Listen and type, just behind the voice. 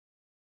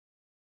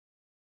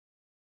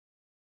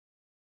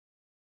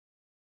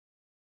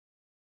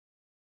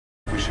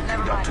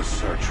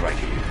It's right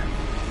here.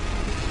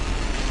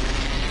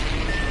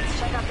 Let's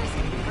check out this.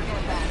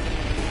 Forget that.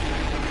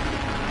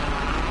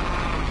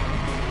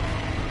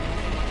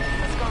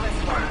 Let's go this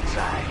way.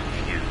 Burnside,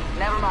 you.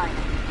 Never mind.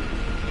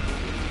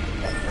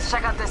 Let's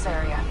check out this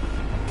area.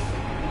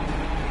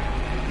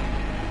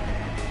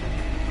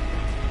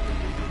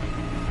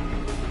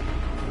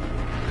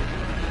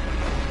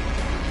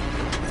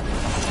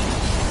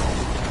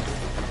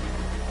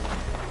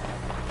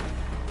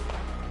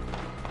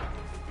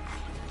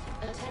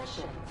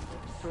 Attention,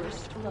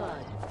 first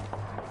blood.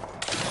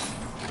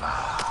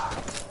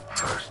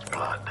 First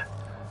blood.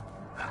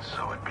 And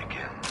so it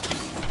begins.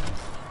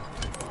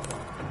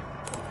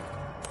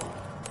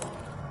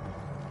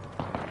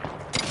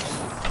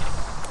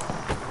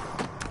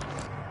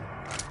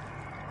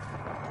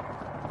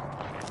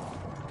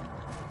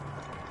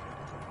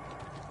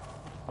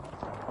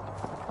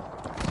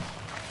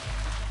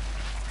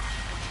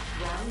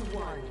 Round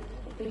 1.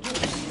 Beginning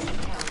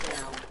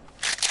countdown.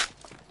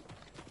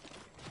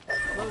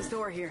 Closed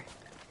door here.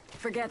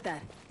 Forget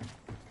that.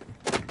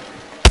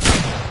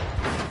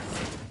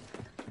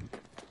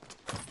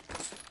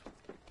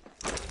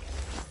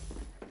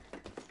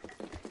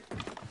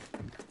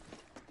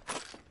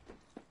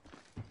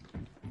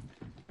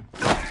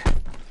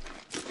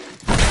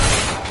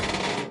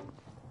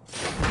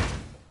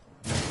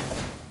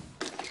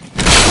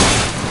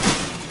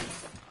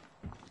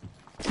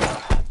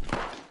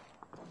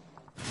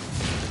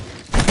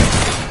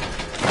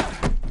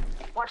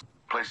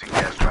 Placing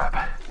gas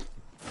trap.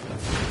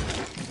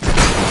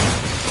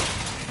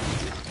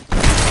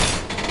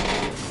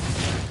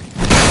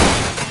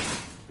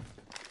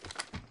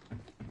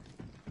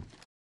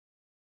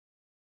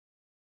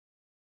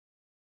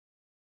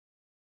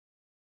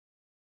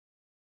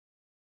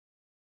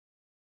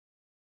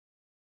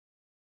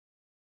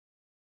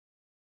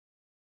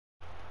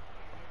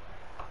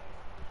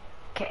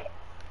 Okay.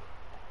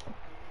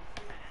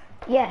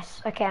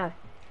 Yes, okay.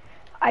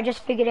 I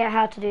just figured out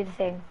how to do the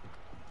thing.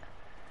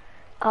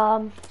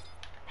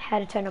 How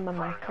to turn on my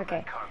mic,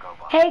 okay.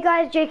 Hey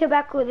guys, Jacob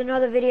back with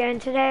another video,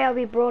 and today I'll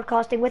be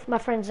broadcasting with my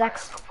friend Zach.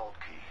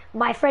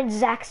 My friend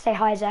Zach, say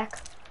hi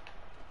Zach.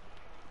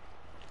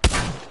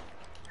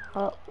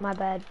 Oh, my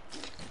bad.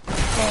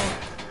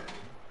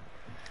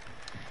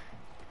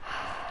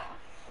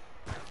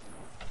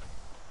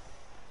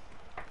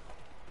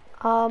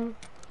 Oh.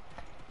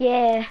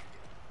 Yeah.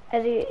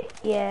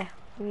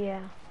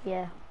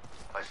 Yeah.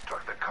 I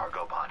struck the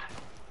cargo bot.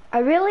 I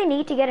really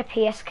need to get a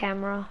PS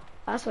camera.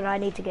 That's what I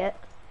need to get.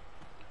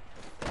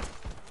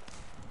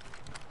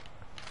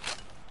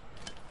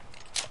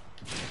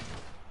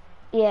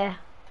 Yeah.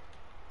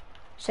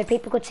 So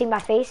people could see my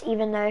face,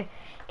 even though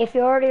if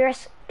you're already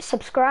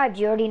subscribed,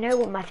 you already know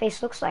what my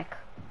face looks like.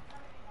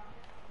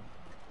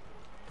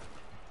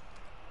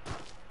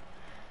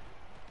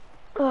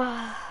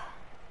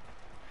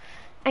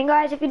 And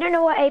guys, if you don't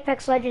know what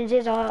Apex Legends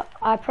is,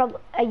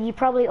 you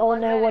probably all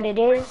know what it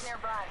is.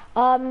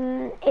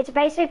 It's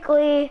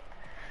basically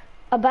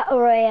a battle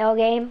royale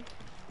game,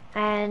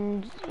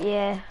 and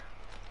yeah,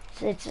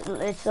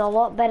 it's a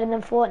lot better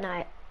than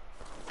Fortnite.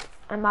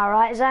 Am I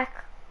right,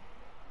 Zach?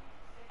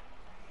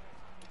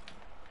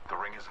 The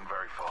ring isn't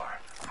very far.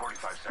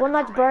 45 seconds.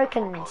 Fortnite's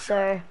broken,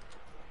 so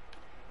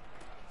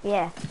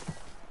yeah.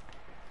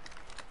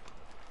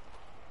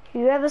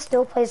 Whoever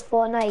still plays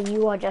Fortnite,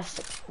 you are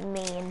just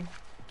mean.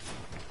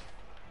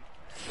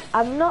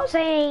 I'm not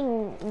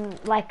saying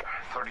like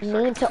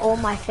mean to all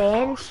my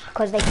fans,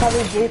 because they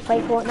probably do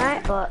play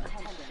Fortnite, but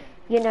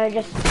you know,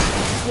 just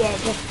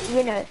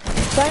you know,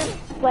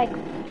 don't like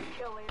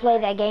play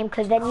that game,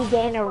 because then you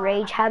get in a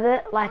rage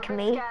habit like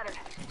me.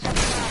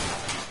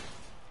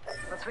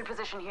 Let's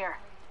reposition here.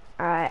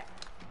 Alright.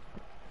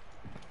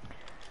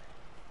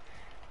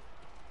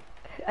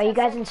 Are you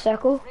guys in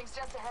circle? Ring's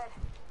just ahead.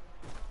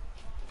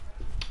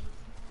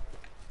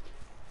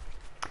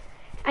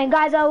 And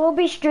guys, I will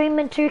be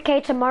streaming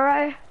 2K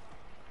tomorrow.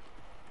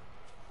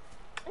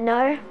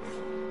 No?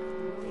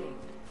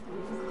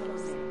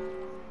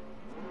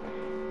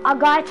 A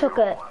guy took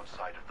it.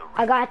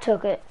 A guy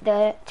took it.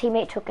 The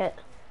teammate took it.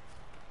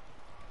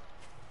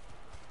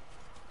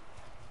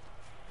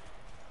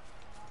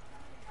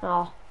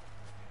 Oh.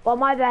 Well,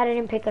 my bad, I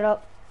didn't pick it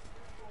up.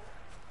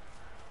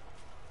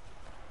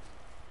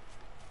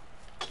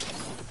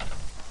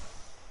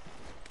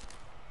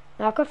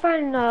 Now I could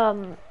find,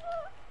 I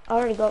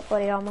already got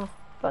body armor.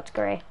 That's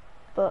grey.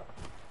 But,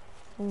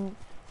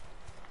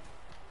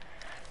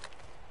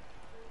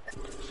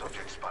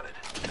 Subject spotted.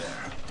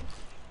 There.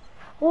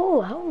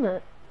 oh,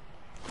 helmet.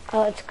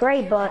 It's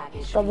grey, but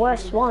the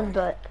worst one,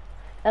 but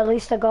at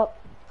least I got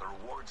The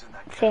rewards in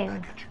that care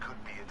thing. package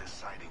could be a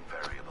deciding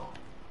variable.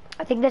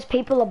 I think there's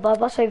people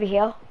above us over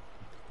here.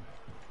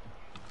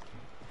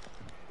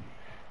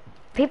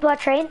 People at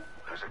train?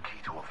 There's a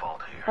key to a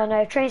vault here. Oh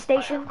no, train I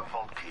station. have the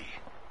vault key.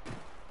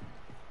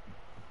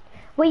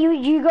 Wait,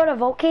 you got a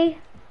vault key?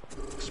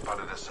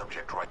 Spotted a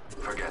subject right.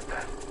 Forget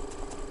that.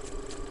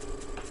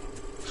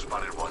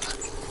 Spotted one.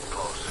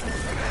 Close.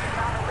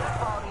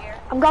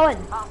 I'm going.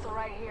 Hostile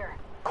right here.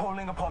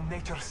 Calling upon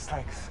nature's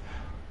strength.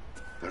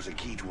 There's a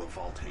key to a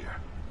vault here.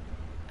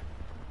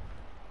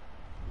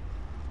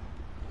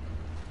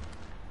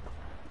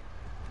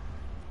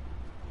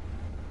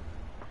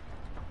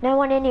 No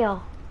one in here.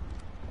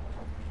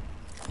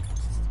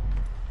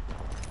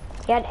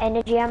 He had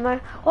energy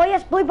ammo. Oh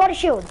yes, blue body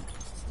shield.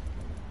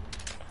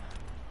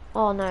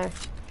 Oh no.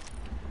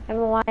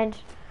 Never mind.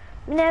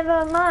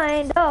 Never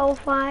mind. Oh,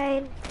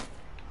 fine.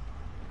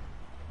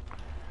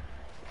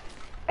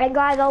 And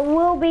guys, I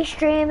will be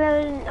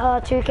streaming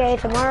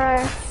 2K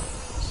tomorrow.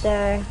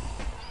 So.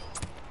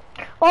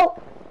 Oh!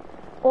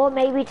 Or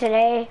maybe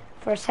today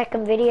for a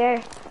second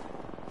video.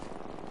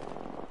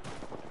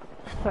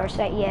 For a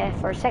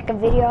second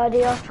video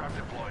idea.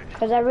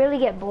 Because I really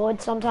get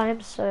bored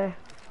sometimes, so.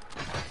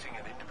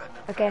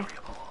 Okay.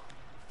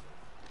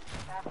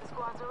 Half the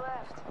squads are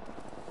left.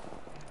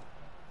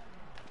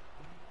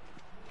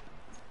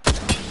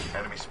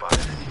 Enemy spotted.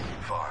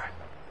 Far.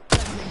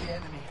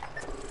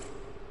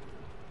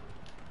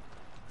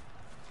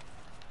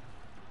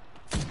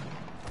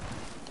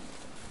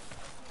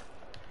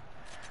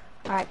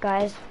 Alright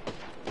guys.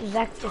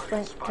 Zach just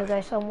went to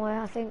go somewhere,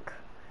 I think.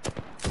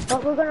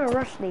 But we're gonna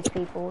rush these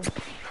people.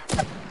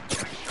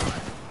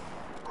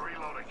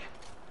 Reloading.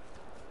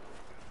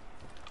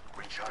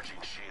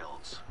 Recharging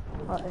shields.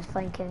 What they're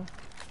thinking.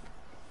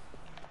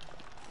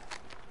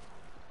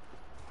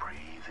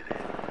 Breathe it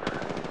in.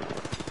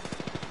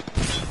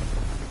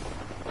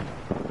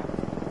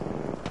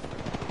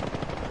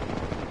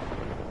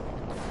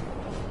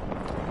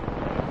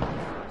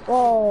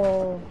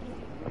 Whoa.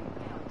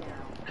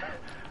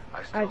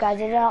 I still Alright guys,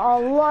 see there's a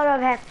lot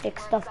of hectic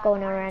stuff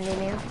going around in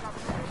here.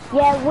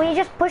 Yeah, we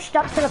just pushed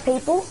up to the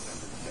people.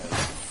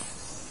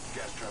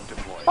 gas trap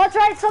deployed. Oh, that's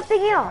right, something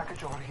here.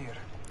 Package over here.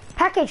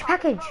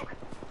 Package.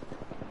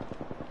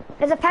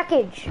 There's a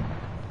package.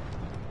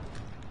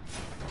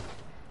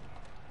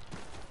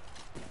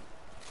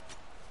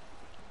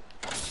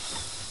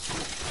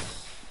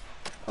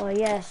 Oh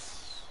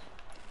yes.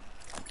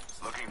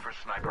 Looking for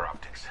sniper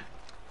optics.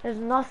 There's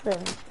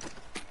nothing.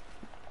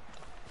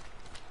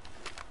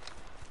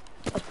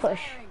 A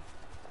push.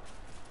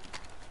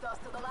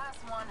 Dust to the last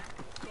one.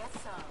 Get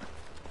some.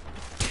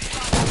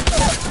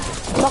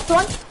 Knocked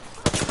one.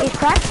 He's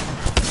cracked.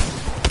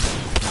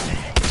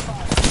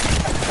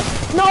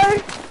 No!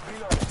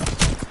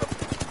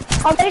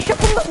 I'm getting shot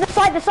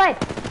from the side.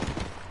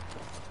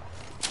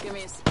 Give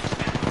me a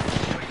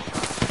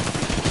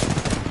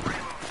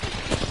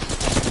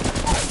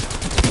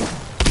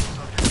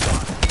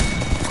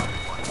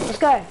Let's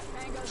go.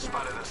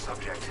 Spotted a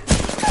subject.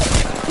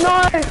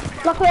 No!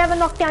 Luckily I have a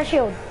knockdown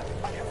shield.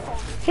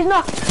 He's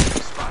knocked.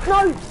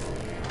 No!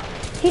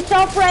 He's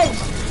self-res.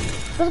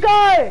 Let's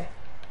go!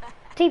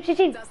 Team.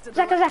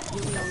 Zach.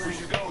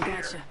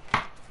 Gotcha.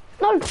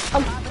 No!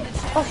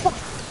 Oh fuck.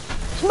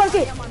 Smoke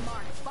it! I'm on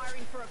mark.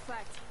 Firing for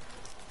effect.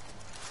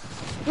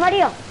 I'm right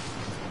here.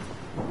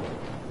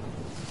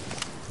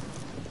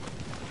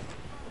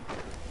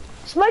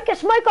 Smoke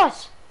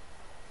us!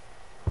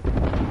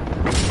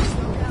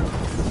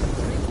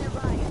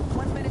 Nearby.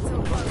 1 minute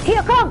till close.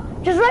 Here, come!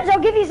 Just res, I'll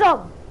give you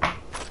some.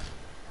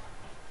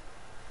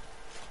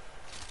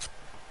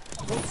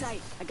 Hold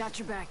tight. I got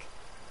your back.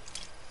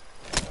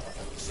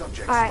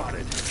 Subject Alright.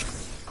 spotted.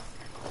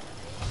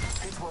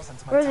 It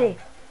wasn't my Where is he? time.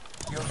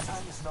 Your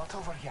time is not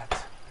over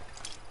yet.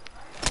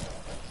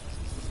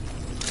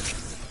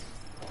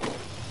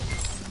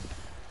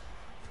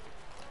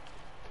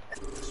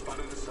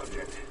 Spotted a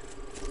subject.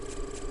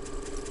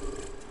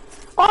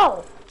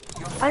 Oh!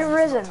 Your I time didn't is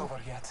res not him. over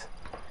yet.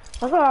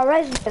 I thought I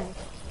resed him.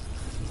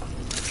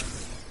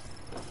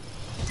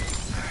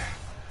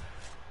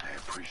 I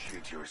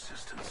appreciate your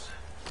assistance.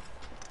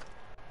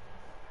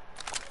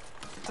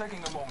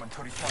 Taking a moment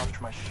to recharge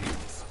my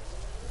shields.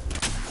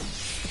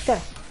 Let's go.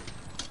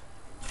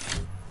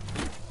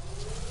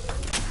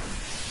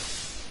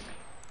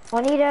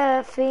 I need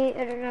a feed.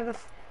 I don't have a.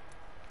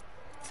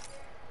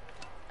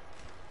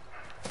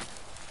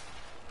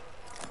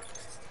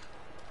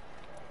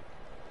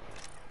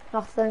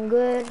 Nothing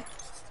good.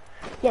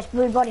 Yes,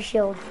 blue body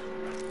shield.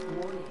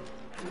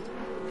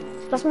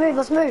 Let's move.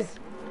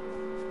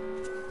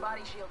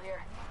 Body shield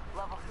here.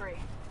 Level 3.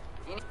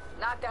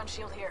 Knockdown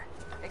shield here.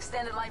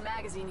 Extended light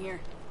magazine here.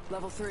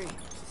 Level 3.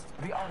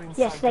 We are inside.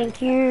 Yes, thank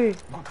you.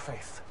 Good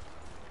faith.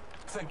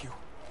 Thank you.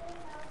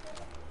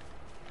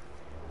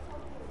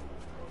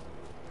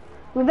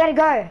 We better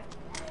go.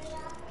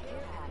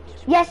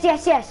 Yes.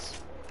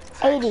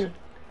 80.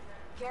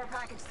 Care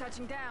package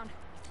touching down.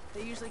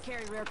 They usually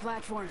carry rare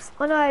platforms.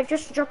 Oh no, I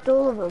just dropped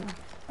all of them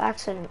by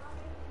accident.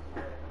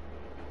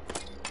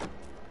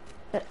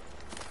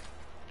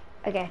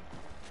 Okay.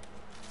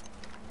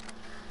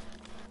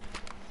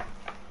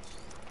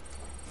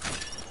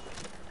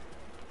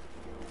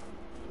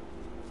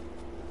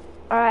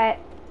 Alright.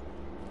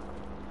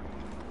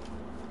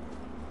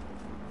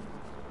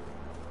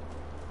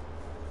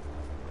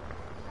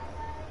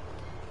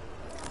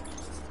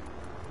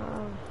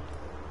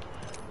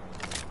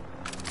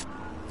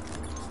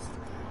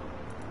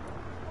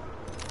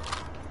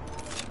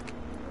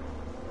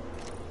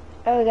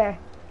 There we go.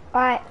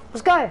 Alright,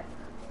 let's go.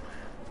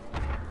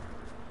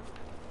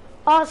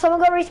 Oh, someone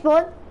got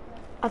respawned,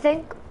 I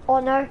think. Oh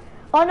no.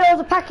 Oh no,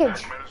 the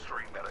package.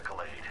 Administering medical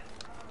aid.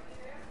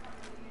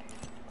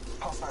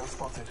 Hostile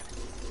spotted.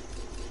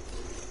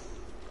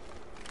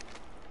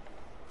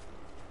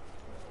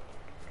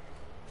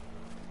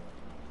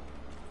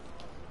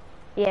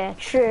 Yeah,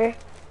 true.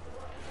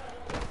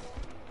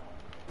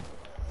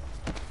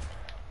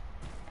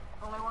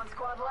 Only one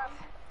squad left.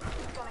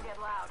 It's gonna get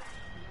loud.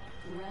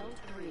 Round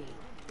 3.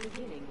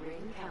 Beginning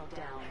ring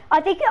countdown.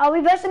 I think, are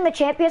we versing the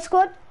champion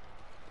squad?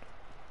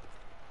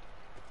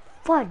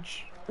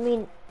 Fudge. I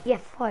mean, yeah,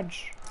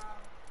 fudge.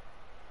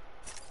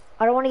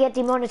 I don't want to get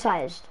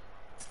demonetized.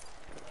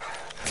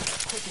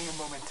 Taking a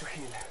moment to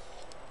heal.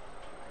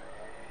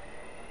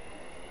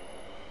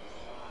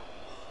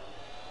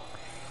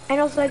 And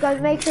also,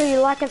 guys, make sure you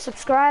like and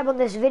subscribe on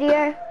this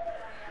video.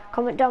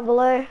 Comment down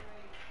below.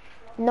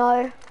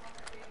 No.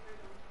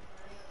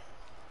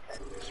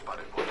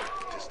 Spotted one.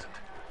 Distant.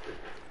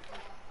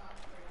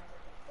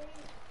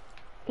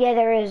 Yeah,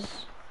 there is.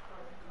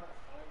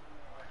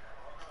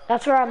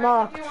 That's where I'm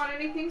marked. Do you want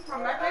anything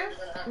from Necklace?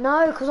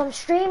 No, because I'm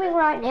streaming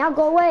right now.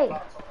 Go away.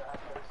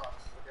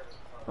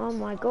 Oh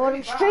my god,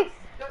 I'm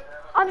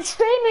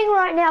streaming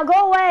right now.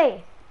 Go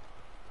away.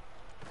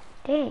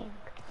 Dang.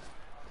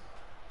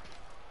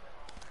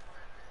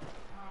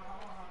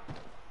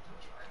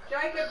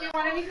 Jacob, do you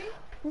want anything?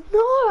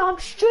 No, I'm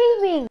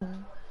streaming.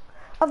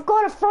 I've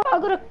got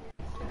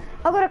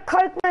a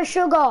Coke, no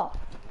sugar.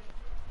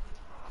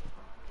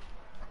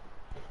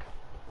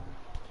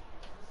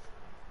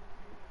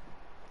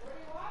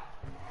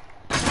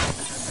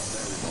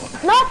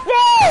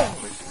 Nothing.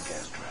 Placing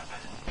gas trap.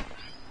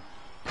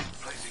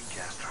 Placing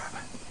gas trap.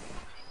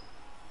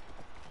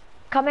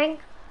 Coming.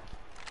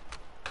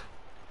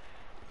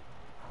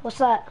 What's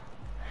that?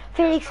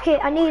 Phoenix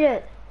kit, I need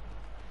it.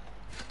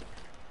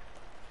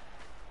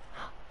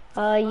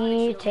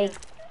 You take.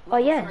 Oh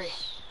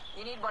yes.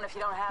 You need one if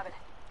you don't have it.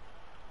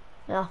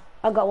 No,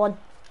 I've got one.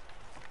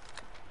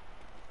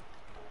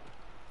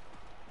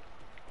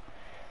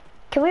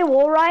 Can we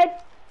wall ride?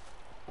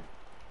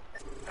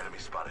 Enemy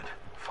spotted.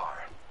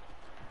 Far.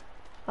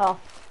 Oh.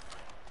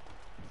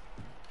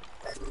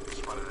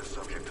 Spotted a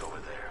subject over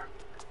there.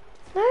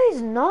 No,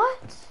 he's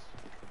not.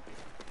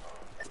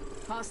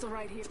 Hostile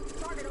right here.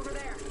 Target over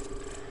there.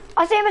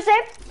 I see him, I see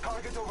him.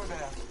 Target over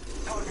there.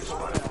 Target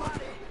over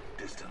there.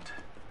 Distant.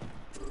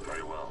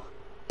 Very well.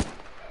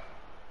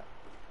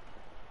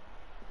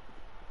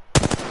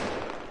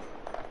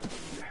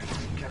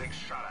 Getting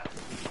shot at.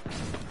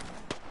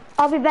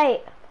 I'll be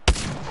bait.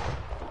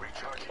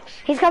 Recharging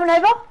shield. He's coming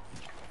over.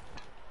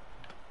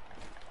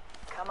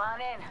 Come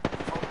on in.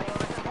 Opening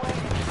with the blade.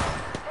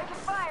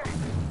 Taking fire.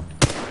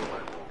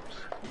 My wounds.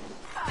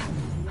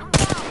 I'm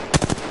down.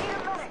 Need a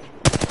medic.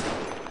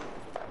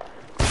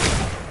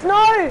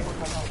 No!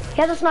 He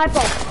has a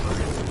sniper.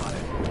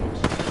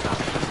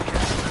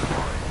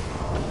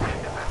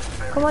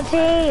 Come on,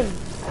 team.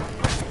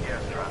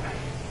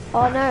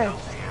 Oh no.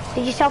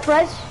 Did you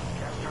self-res?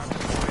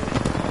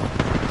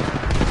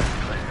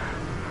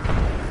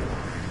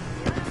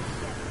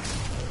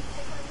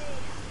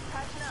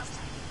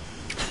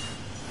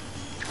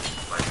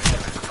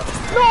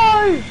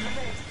 No!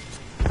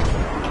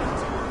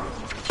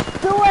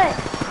 Do it!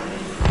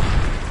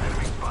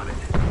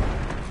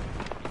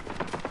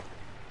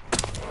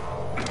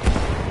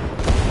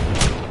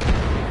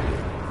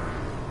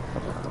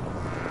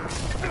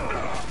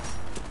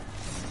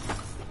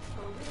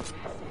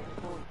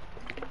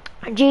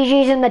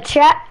 GG's in the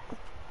chat.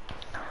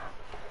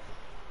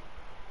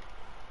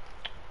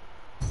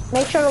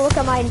 Make sure to look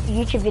at my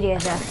YouTube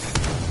videos there.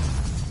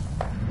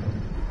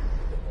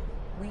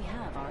 We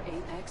have our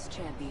Apex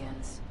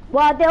champions.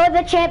 Well, they were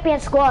the champion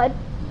squad.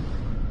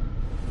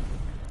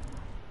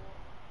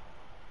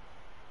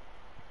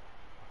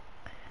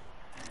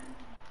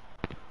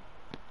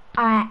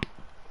 Alright.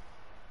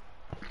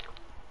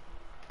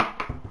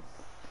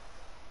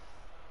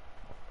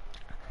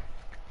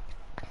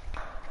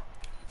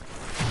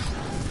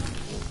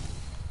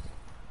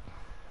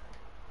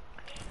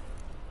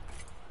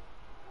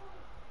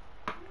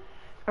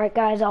 Alright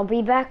guys, I'll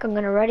be back. I'm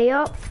gonna ready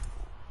up.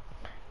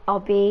 I'll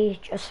be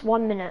just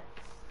 1 minute.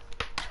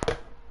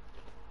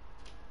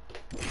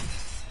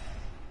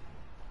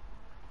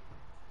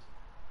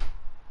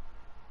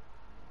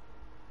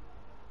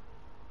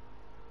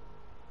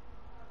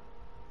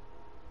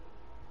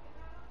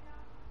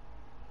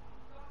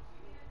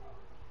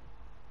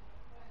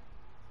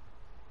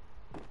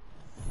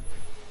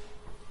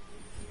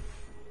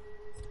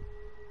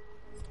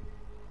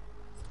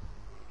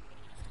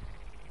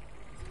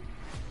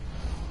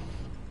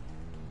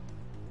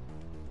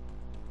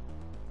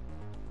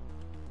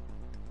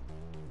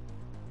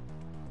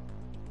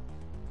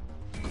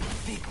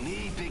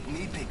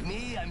 Pick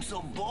me, I'm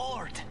so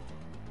bored.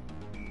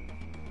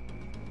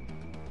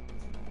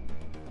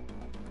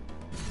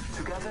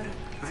 Together,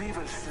 we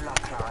will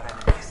slaughter our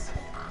enemies.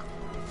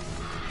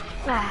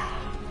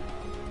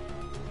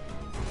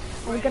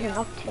 We got an It's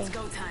octane.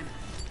 go time.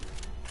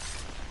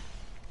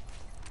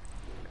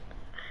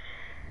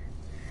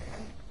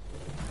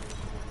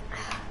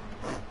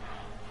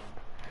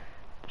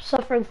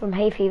 suffering from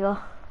hay fever.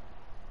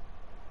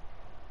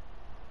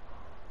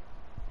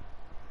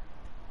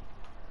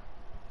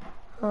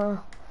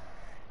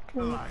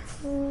 Alive.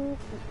 Some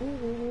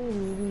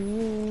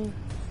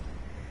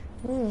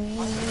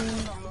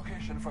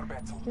location for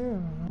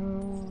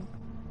battle.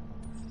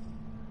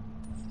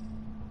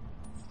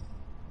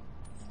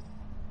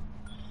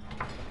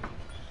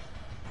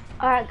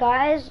 Alright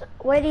guys,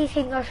 where do you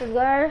think I should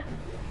go?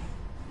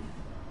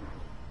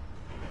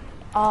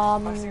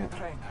 I see a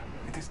train.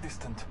 It is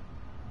distant.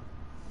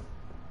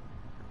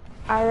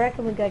 I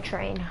reckon we go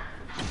train.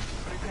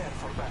 Prepare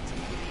for battle.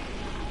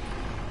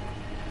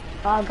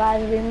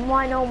 Guys, we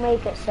might not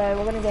make it, so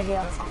we're gonna go here.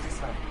 Let's go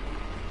this way.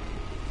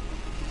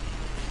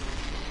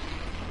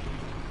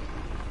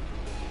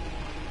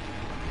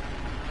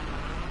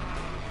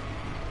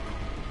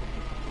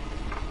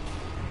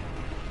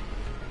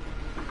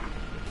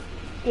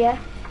 Yeah.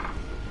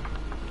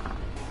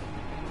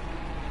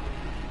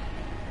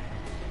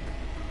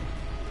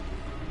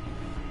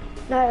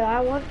 No, I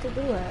want to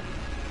do it.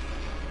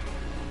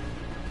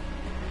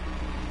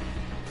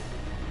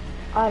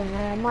 I don't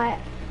know,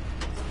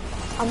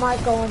 I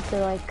might go into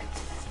like,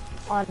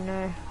 I don't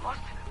know. Must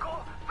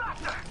go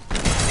faster.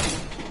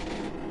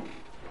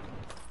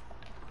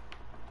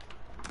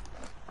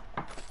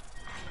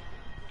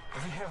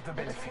 We have the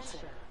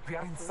benefit. We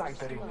are inside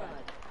the ring.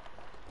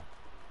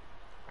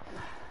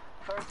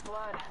 First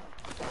blood.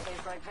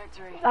 Tastes like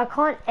victory. I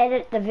can't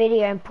edit the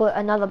video and put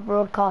another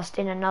broadcast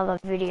in another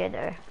video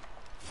though.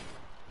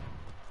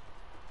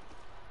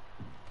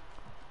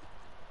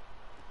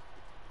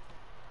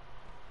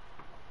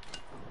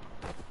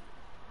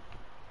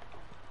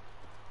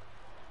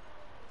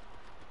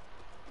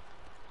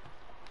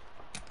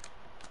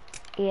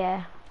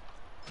 Yeah.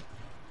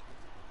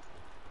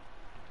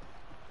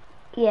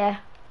 Yeah.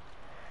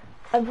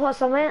 And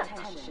plus I'm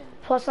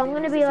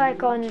gonna be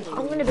like I don't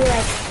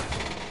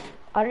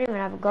even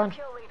have a gun.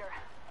 Kill leader.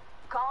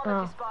 Call him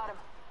if you spot him.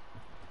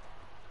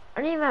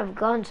 I don't even have a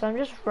gun, so I'm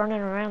just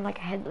running around like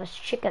a headless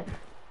chicken.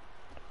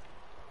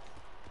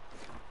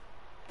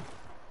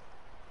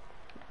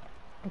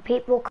 And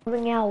people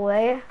coming our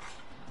way.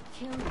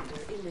 Kill leader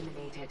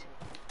eliminated.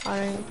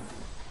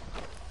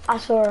 I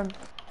saw him.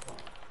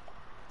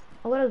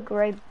 I got a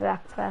great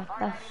backpack.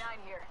 R99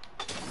 here.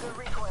 Good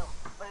recoil,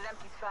 but it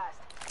empties fast.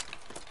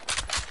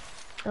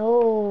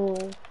 Oh,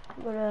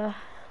 what a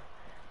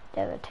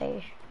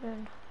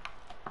devastation.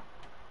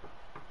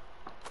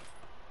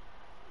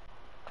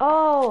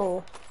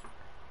 Oh,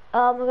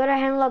 we got a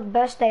handlock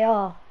best they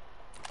are.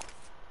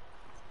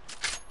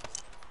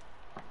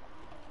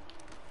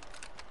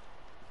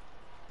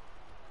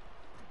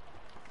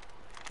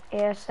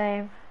 Yeah,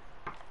 same.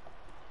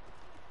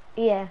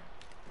 Yeah.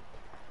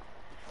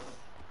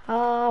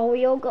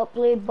 We all got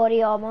blue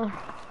body armor.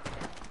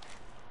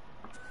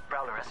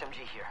 Prowler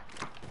SMG here.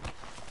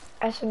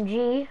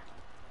 SMG,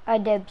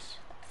 dibs.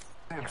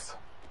 Dibs.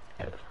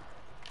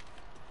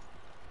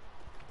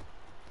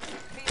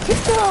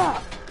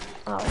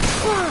 Oh.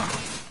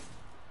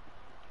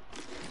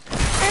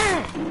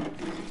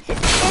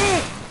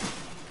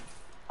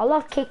 I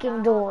love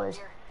kicking doors.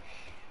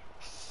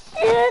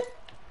 Shit.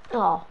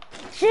 Oh.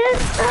 Shit.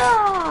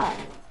 Ah.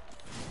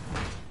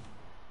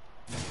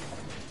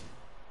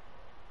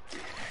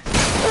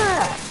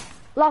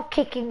 Love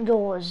kicking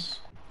doors.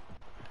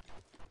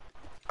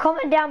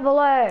 Comment down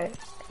below.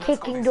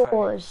 Kicking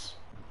doors.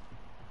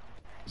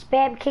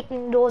 Spam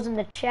kicking doors in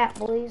the chat,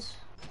 boys.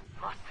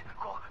 Must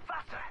go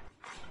faster.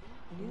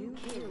 New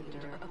kill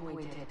leader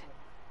appointed.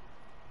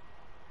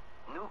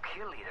 New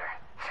kill leader.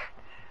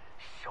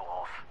 Show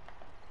off.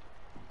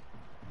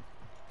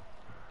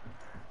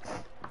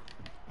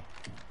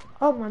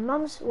 Oh, my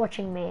mum's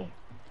watching me.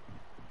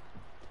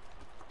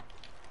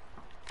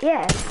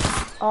 Yeah.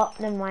 Oh,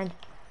 never mind.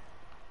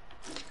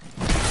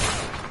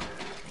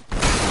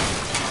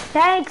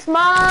 Thanks,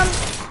 Mom!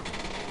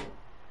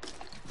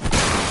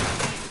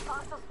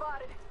 Hostile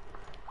spotted.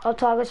 Oh,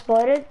 target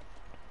spotted.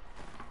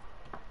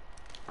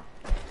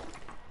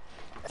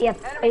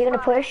 Yep, are you gonna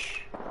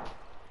push?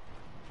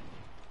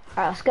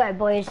 Alright, let's go,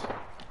 boys.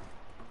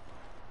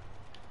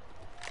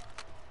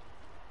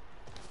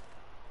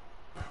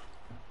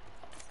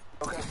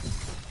 Okay.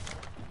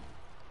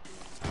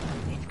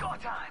 It's go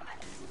time.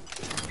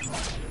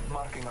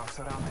 Marking our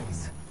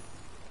surroundings.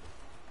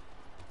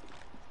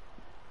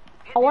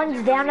 Oh,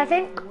 one's down, I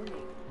think.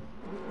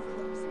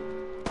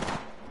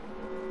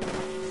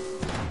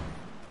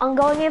 I'm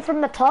going in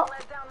from the top.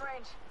 Left down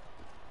range.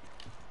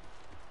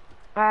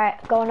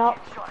 Alright, going up.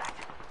 Shot at.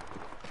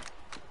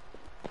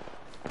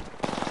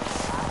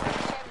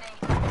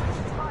 Chimney.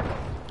 Spotted.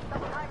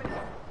 Double timing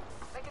it.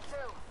 Make it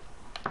two.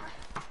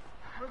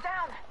 I'm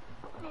down.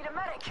 Need a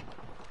medic.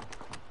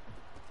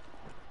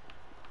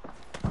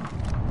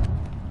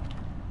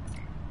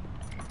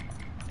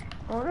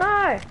 Oh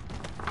no!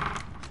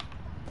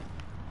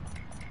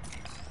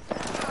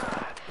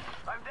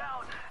 I'm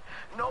down.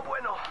 No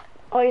bueno.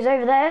 Oh, he's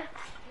over there. I'm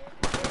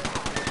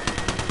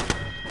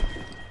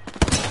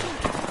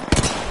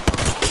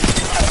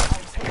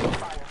taking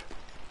fire.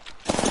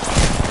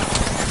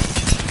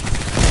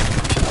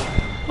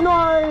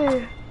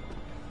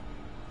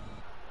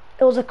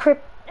 It was a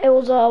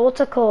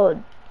what's it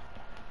called?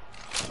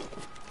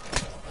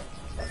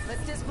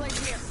 Let's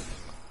displace here.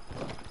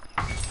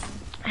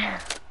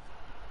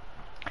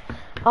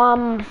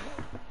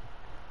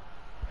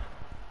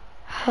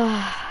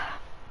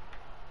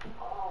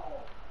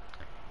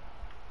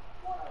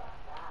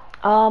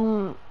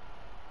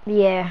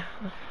 Yeah.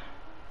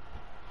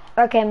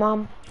 Okay,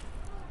 Mom.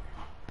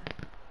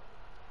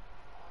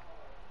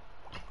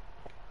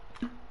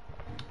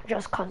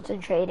 Just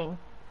concentrating.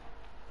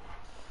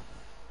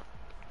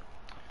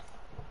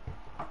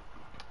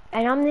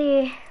 And I'm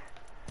the,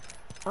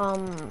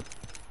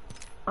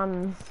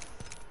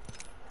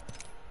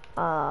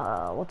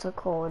 what's it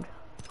called?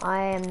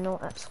 I am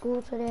not at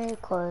school today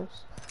because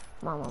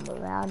my mom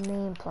allowed me,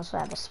 and plus I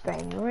have a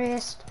sprained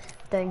wrist.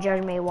 Don't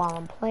judge me while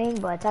I'm playing,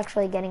 but it's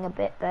actually getting a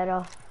bit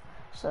better,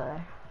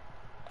 so.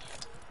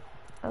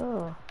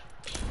 Oh.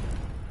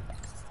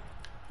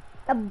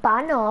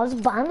 Banners.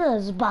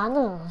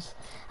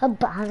 A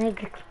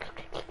banner.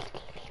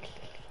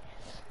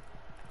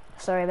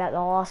 Sorry about the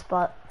loss,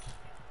 but.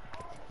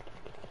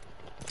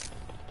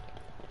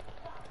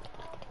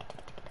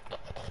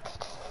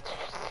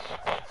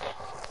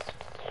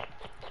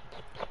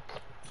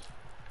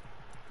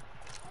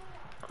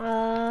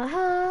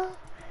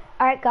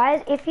 Alright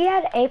guys, if you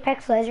had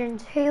Apex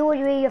Legends, who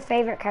would be your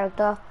favorite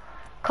character?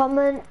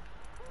 Comment.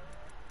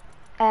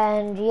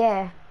 And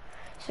yeah.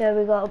 So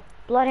we got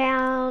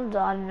Bloodhound,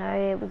 I don't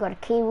know, we got a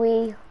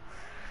Kiwi,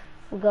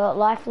 we got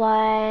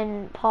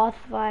Lifeline,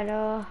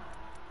 Pathfinder,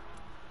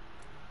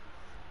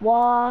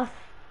 Wath,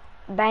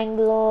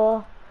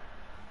 Bangalore,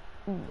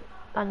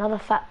 another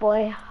fat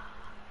boy,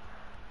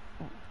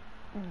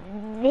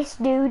 this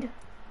dude,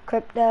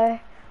 Crypto,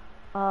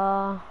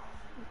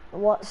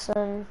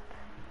 Watson,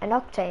 and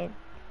Octane.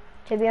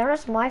 To be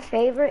honest, my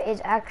favorite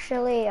is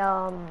actually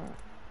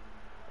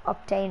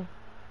Octane.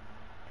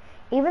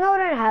 Even though I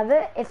don't have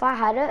it, if I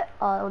had it,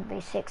 it would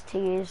be 6 to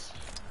use.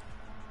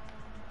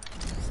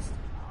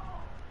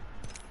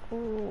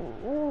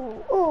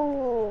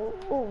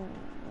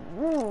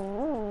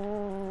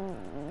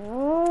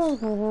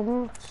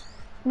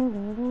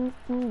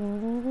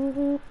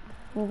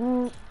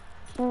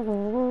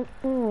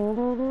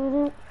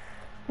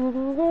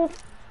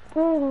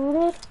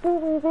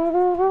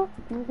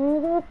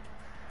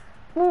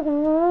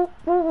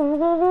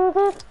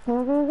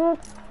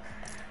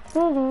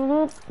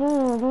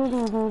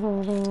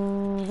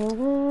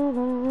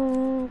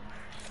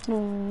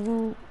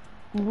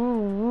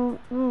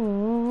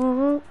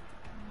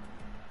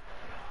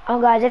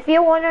 Guys, if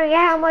you're wondering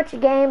how much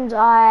games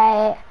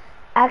I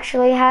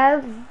actually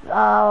have,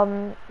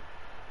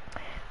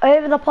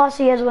 over the past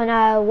years when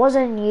I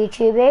wasn't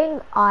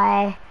YouTubing,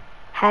 I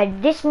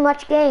had this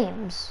much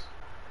games.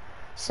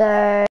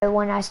 So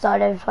when I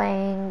started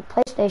playing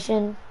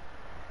PlayStation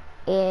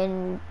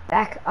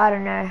I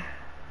don't know.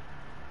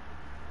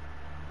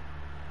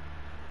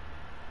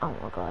 Oh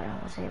my god,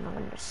 I wasn't even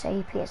going to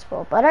say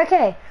PS4, but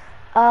okay.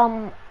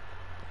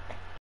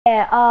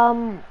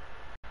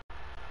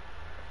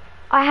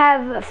 I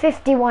have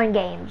 51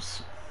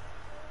 games.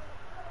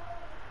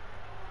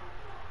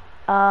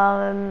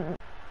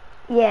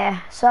 Yeah,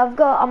 so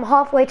I'm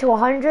halfway to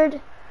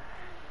 100.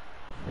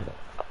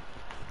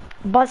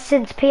 But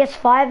since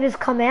PS5 has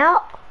come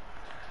out,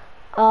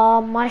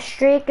 my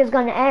streak is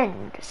gonna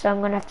end, so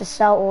I'm gonna have to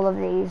sell all of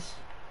these.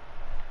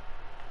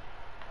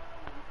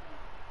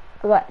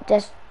 What,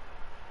 just...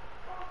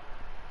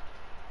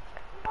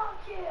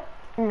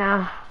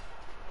 Nah,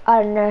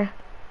 I don't know.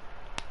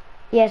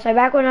 Yeah, so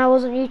back when I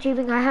wasn't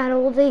YouTubing, I had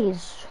all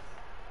these.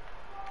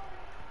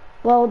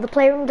 Well, the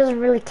Playroom doesn't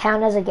really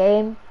count as a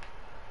game,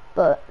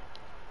 but...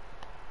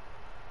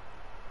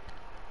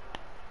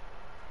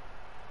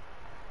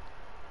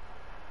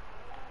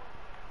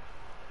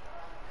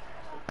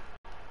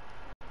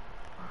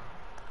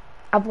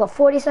 I've got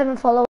 47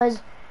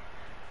 followers.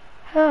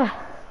 Oh,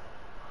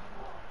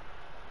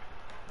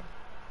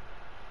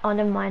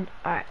 never mind.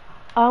 Alright.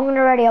 I'm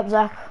gonna ready up,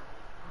 Zach.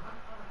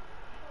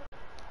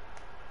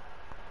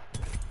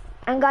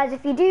 And guys,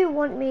 if you do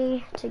want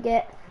me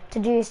to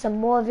do some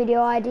more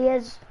video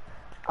ideas,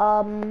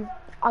 I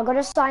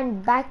gotta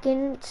sign back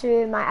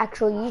into my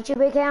actual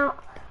YouTube account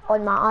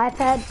on my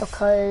iPad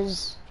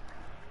because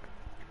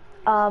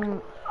I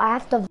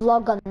have to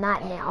vlog on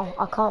that now.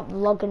 I can't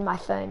vlog in my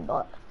phone,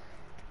 but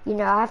you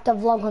know, I have to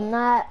vlog on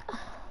that.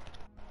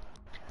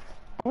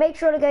 And make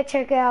sure to go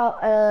check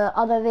out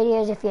other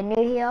videos if you're new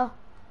here.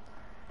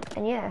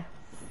 And yeah.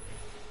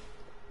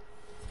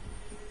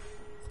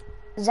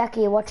 Zach,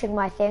 are you watching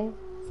my thing?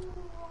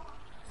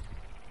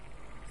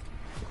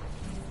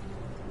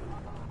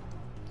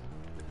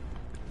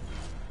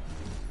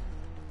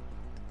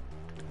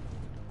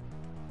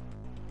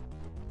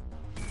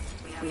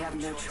 We have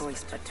no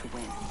choice but to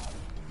win.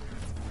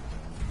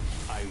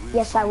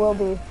 Yes, I will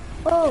be.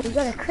 Oh, we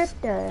got a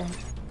Crypto.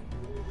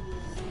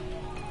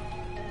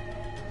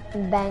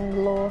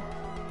 Bangalore.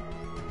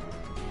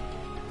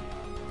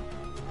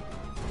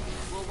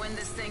 We'll win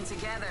this thing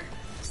together.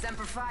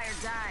 Semper Fi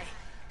or die.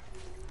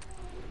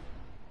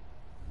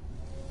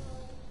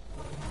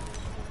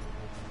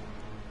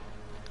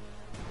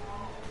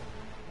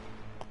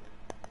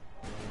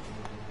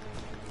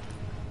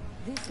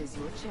 is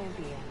your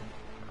champion.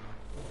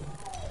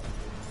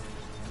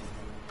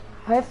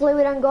 Hopefully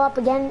we don't go up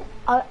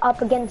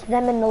against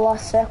them in the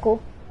last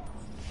circle.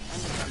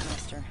 I'm the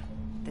master.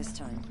 This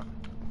time.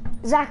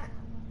 Zach,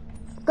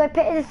 go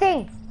pick the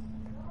thing.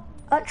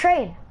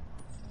 Train.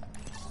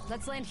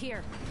 Let's land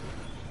here.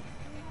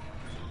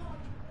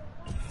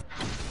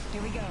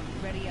 Here we go.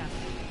 Ready up.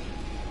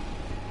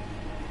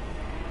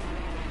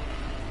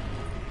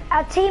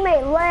 Our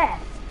teammate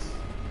left.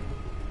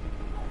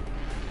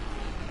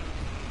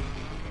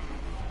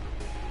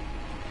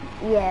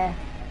 Yeah.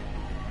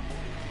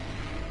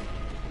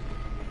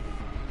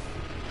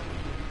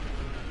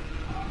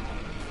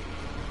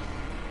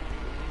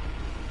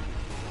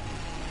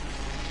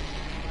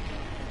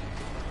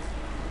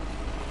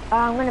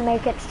 I'm gonna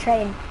make it to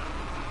train.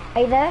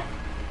 Are you there?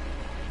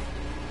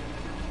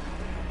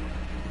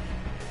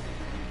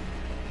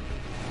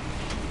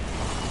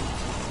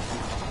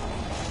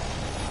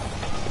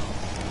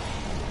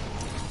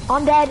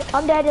 I'm dead.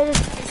 I'm dead.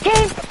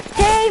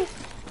 Team!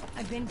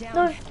 I've been down.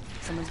 No.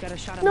 Someone's got a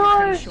shot on No.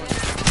 my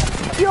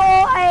short. You're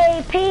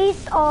a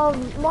piece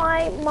of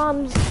my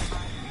mum's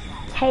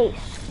taste.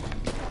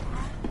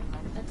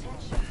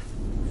 Attention.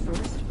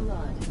 First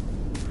blood.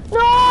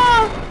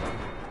 No!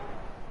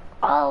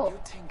 Oh. You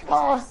think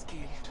Oh. you're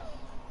skilled.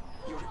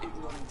 Your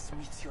ignorance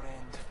meets your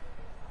end.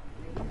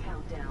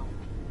 Countdown.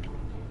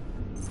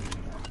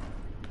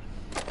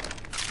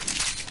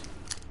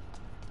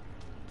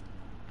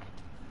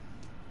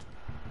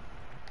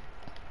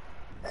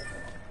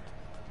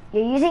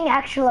 You're using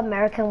actual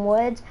American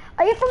words.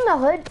 Are you from the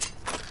hood?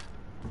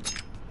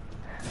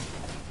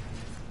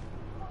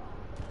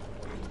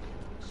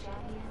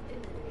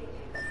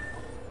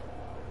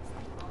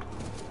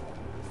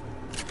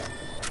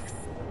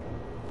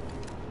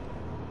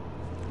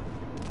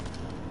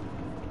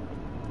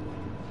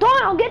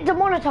 Don't, I'll get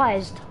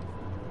demonetized.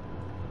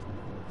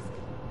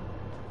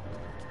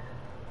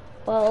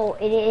 Well,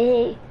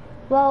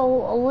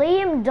 well,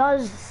 Liam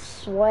does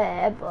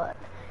swear, but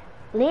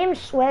Liam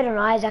sweared on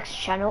Isaac's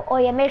channel. Oh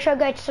yeah, make sure to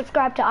go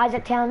subscribe to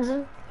Isaac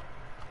Townsend,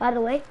 by the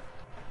way.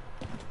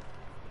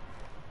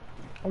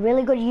 A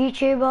really good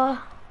YouTuber,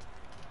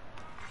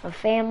 a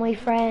family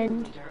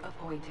friend. Leader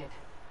appointed.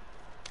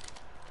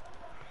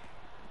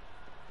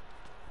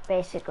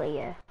 Basically,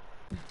 yeah.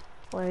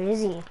 Where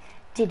is he?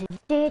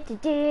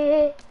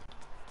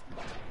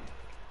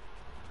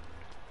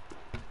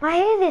 I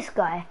hear this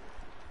guy.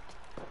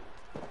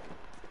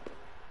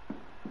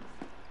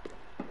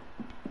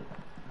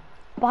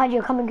 Behind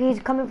you, he's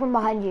coming from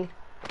behind you.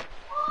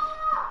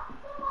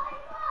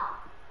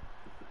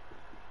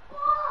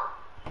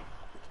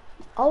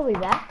 I'll be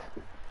back.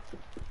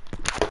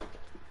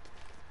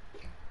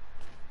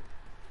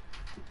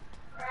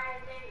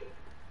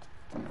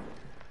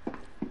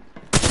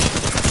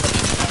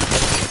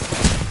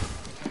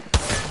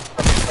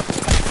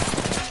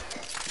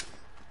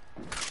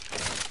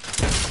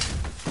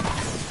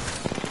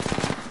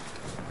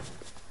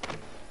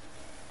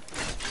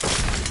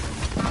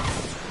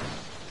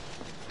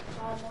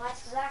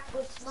 Zach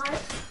with snipe.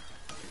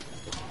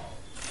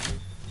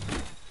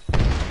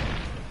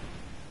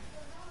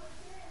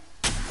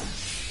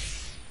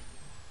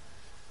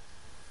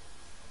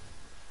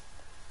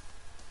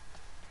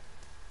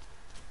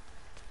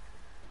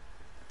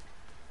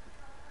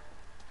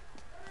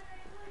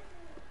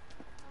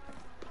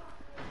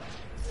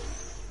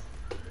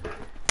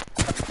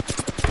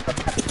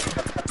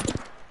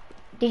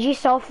 Did you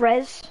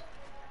self-res?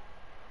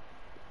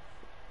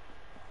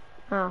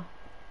 Oh.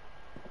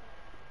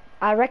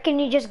 I reckon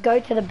you just go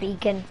to the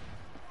beacon.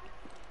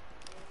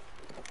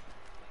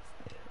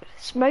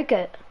 Smoke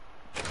it.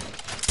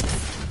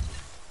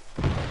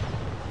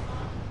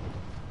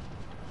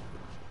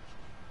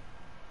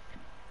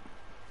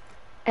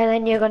 And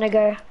then you're gonna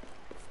go.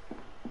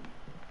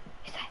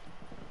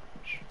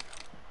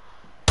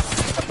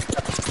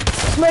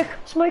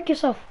 Smoke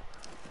yourself.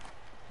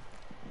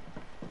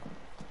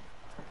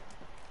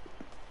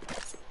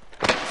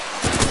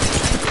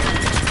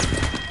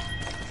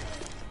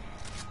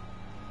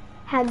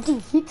 How did he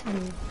hit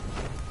me?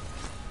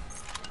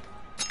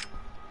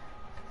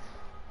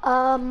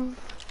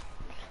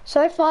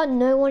 So far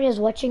no one is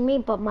watching me,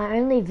 but my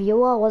only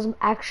viewer was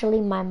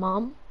actually my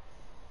mom.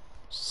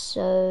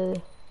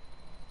 So,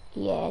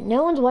 yeah,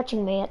 no one's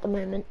watching me at the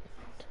moment.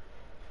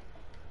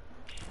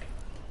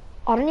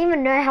 I don't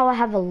even know how I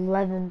have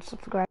 11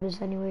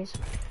 subscribers anyways.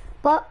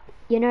 But,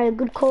 you know,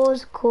 good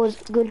cause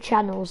good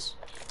channels.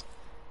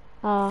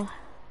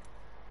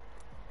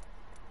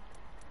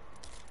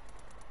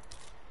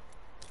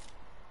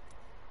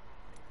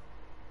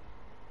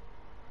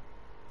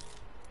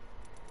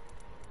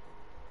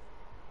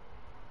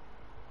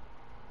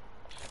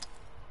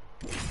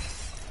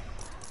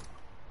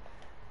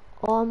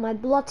 Oh, my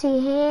bloody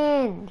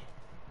hand.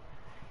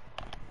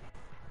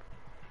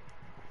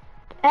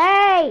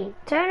 Hey,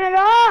 turn it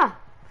off.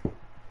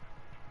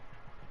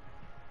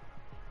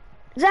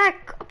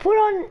 Zach, put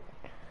on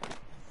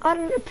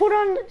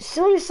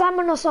Silly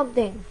Simon or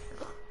something.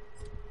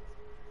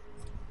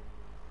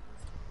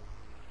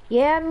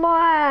 Yeah,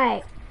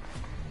 mate.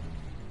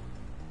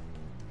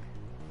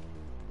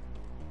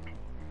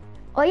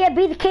 Oh yeah,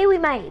 be the Kiwi,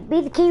 mate.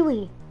 Be the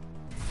Kiwi.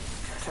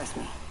 Trust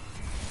me.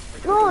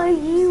 No,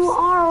 you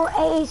are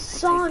a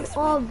son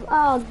of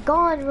a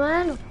gun,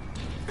 man.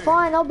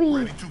 Fine, I'll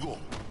be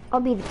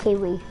the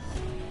Kiwi.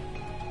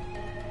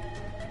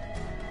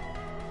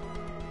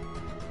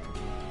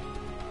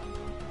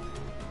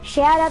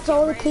 Shout out to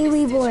all the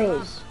Kiwi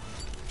boys.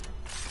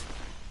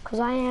 Cause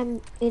I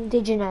am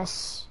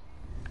indigenous.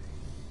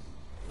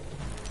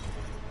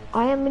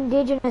 I am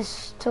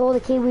indigenous to all the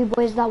Kiwi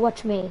boys that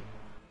watch me.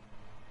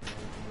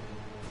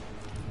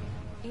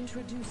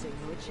 Introducing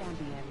your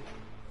champion.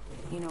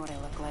 You know what I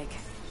look like.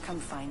 Come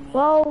find me.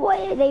 Well,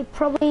 they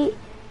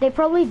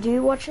probably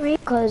do watch me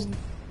because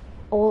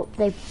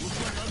they.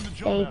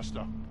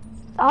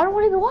 I don't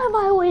want to be. Why am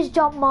I always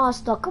jump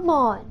master? Come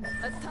on.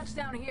 Let's touch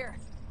down here.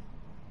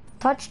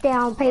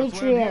 Touchdown,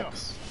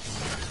 Patriots.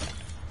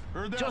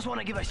 Just want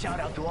to give a shout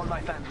out to all my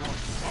fans.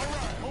 All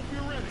right, hope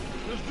you're ready.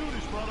 Let's do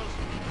this, brothers.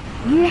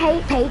 You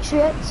hate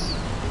Patriots?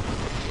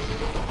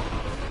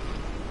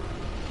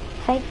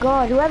 Thank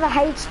God. Whoever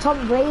hates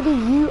Tom Brady,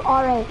 you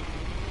are a...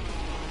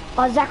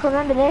 Oh, Zach,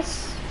 remember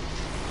this?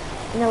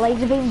 In the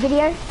laser beam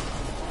video?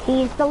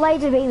 He's the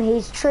laser beam.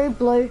 He's true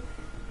blue.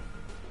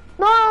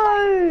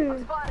 No!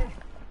 Spotted.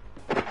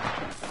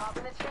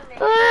 Popping the chimney.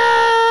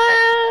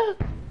 Ah!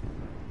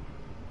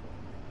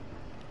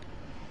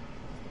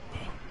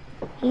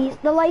 He's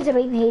the laser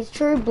beam. He's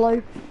true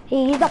blue.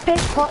 He's the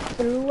pink pot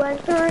through and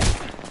through.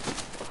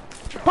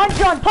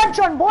 Punch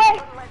on, boy!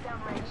 Let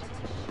down range.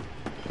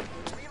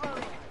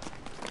 Reloading.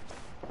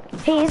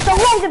 He's the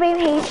laser beam.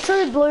 He's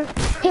true blue.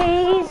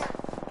 He's...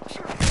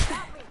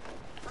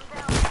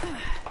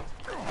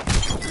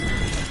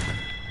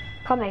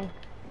 Coming.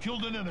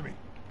 Killed an enemy.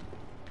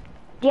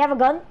 Do you have a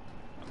gun?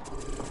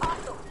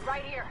 Hostile,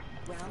 right here.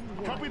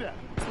 Copy that.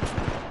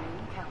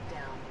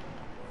 Countdown.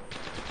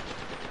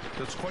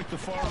 That's quite the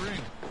far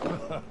ring.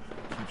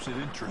 Keeps it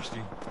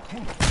interesting.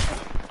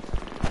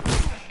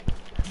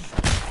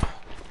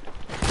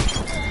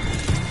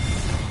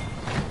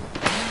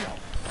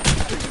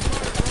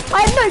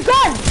 I have no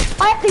gun!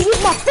 I have to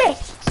use my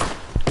fists!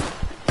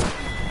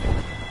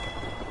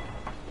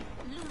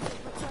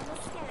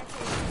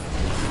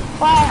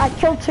 Why, I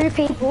killed 2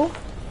 people.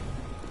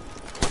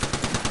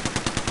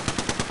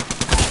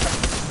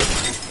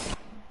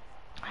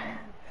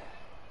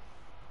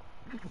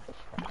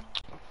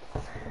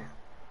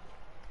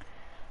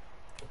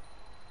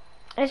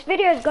 This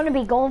video is gonna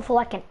be going for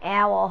like an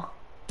hour.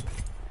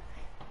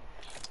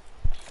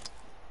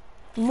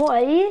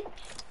 What?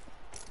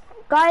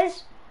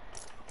 Guys,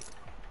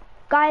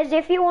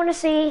 if you want to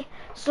see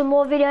some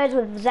more videos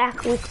with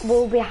Zach,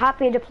 we'll be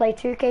happy to play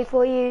 2K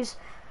for you.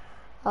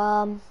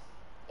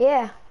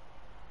 Yeah.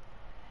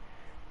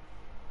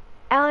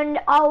 And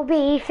I'll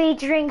be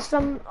featuring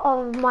some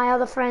of my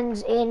other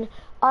friends in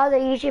other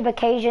YouTube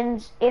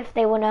occasions if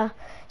they want to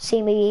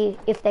see me,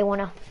 if they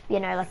want to, you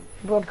know, like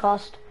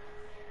broadcast.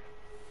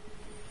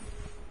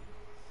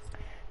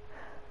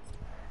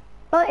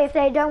 But if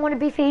they don't want to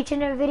be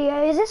featured in a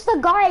video, is this the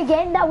guy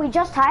again that we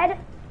just had?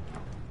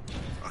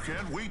 I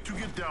can't wait to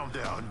get down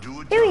there and do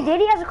it. Yeah, he did.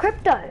 He has a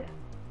crypto.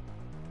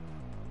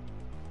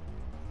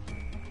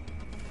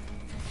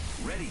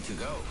 Ready to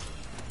go.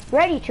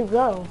 Ready to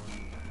go.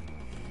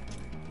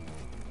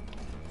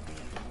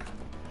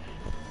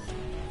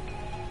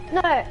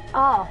 No.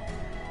 Oh.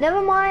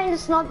 Never mind.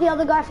 It's not the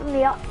other guy from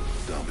the up.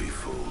 Don't be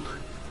fooled.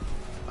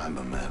 I'm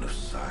a man of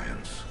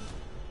science.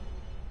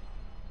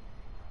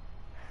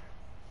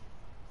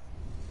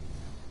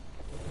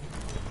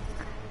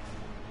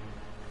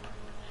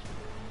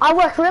 I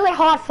worked really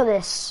hard for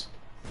this.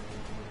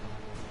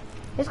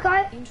 This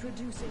guy?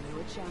 Introducing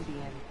your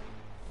champion.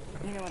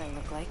 You know what I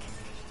look like.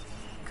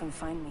 Come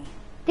find me.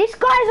 This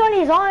guy's on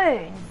his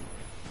own.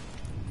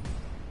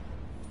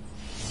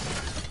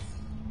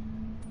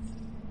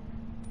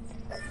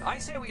 I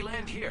say we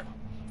land here.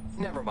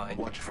 Never mind.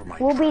 Watch for my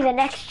We'll be the tracks.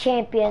 next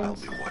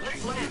champions. I'll be watching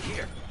Let's land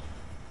here.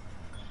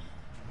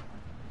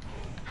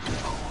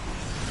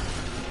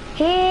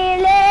 Here,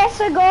 let's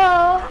go.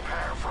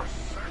 Prepare for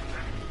certain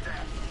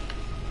death.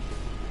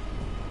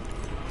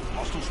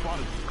 Hostile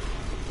spotted.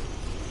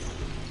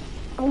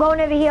 I'm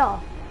going over here.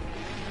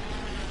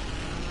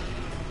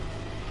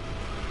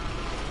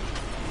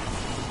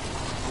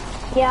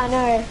 Yeah, I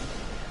know.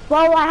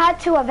 Well, I had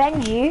to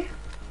avenge you.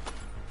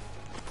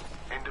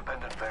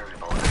 Independent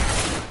variable.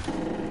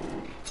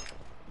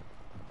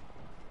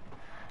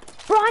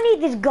 Bro, I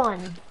need this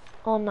gun.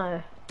 Oh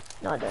no.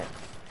 No, I don't.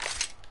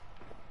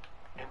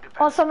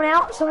 Oh, someone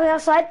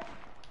outside.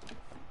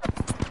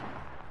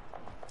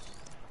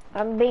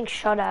 I'm being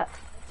shot at.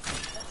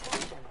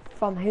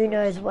 From who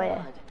knows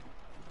where.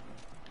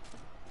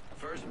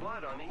 First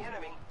blood on the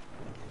enemy.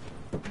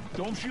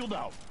 Don't shield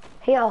out.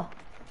 Here,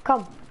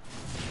 come.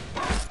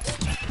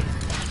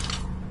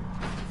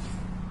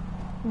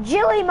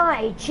 Jilly,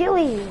 my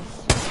chilies.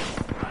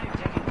 I am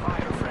taking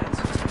fire, friends.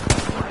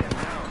 I am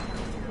down.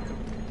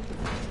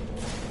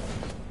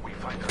 We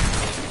find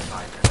ourselves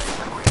inside the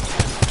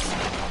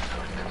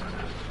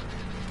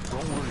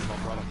Don't worry, my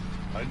brother.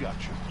 I got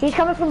you. He's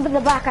coming from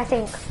the back, I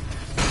think.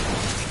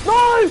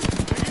 No!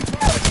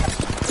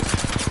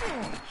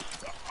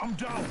 I'm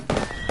down.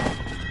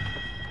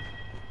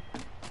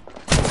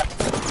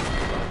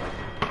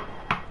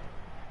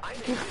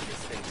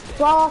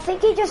 Well, I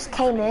think he just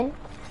came in.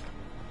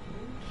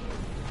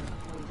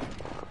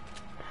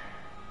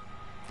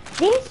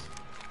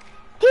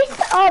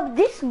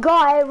 This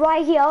guy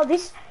right here,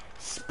 this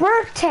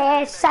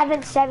Spurter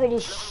 77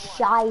 is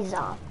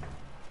shizer.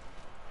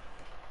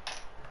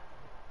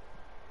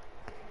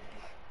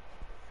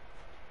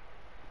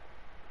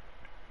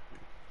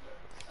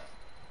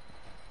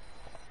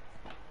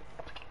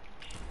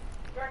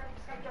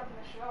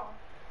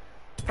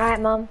 Alright,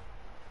 Mom.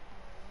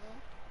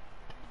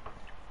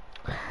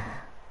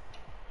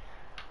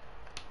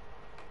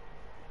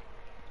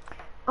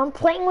 I'm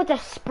playing with a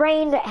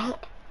sprained hand.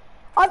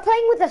 I'm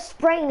playing with a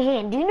sprained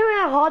hand. Do you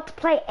know how hard to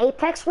play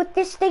Apex with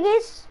this thing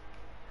is?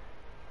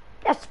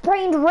 A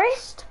sprained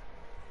wrist?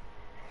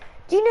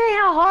 Do you know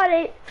how hard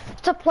it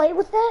to play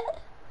with that?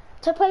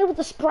 To play with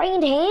a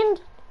sprained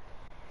hand?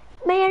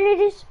 Man, it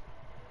is.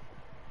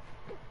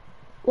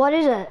 What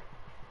is it?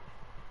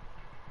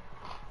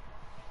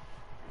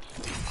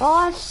 Oh,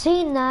 I've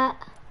seen that.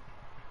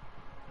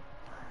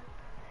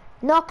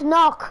 Knock,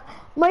 knock.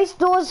 Most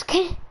doors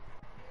can...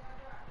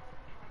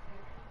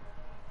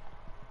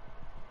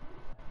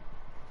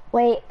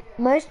 Wait,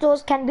 most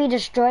doors can be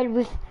destroyed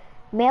with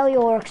melee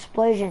or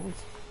explosions.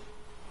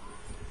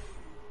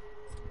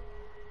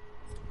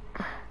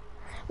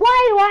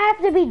 Why do I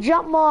have to be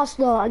Jump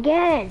Master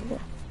again?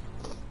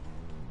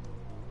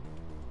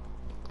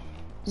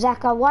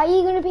 Zaka, why are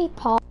you gonna be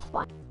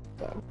Pathfinder?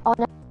 Oh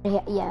no,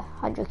 yeah,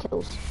 100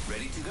 kills.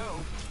 Ready to go.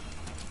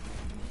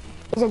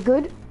 Is it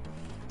good?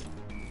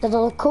 Does it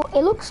look cool?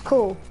 It looks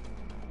cool.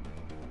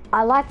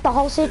 I like the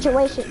whole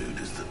situation.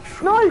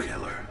 No!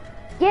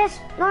 Yes,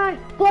 no,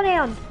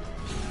 Bloodhound.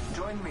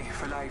 Join me,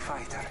 Fly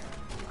Fighter.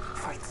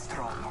 Fight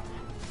strong.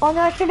 Oh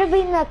no, it should have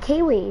been the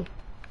Kiwi.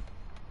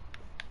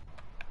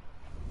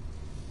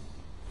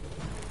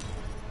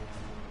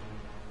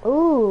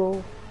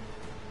 Ooh.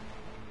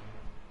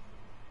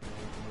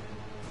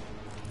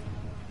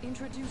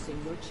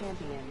 Introducing your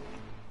champion.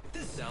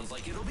 This sounds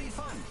like it'll be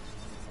fun.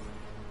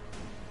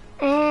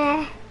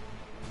 Army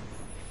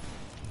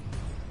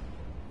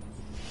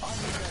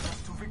led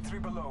us to victory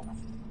below.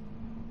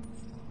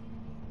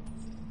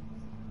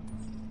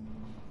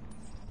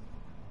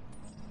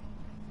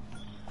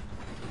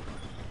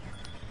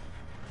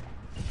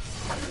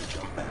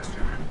 Jump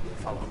master,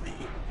 follow me.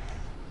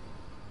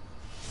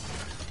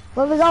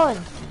 Where we going?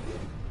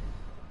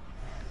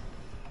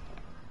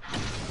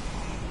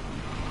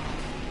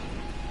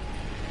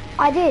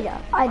 I did.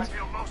 I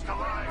feel most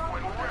alive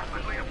when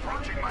rapidly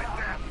approaching my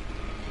death.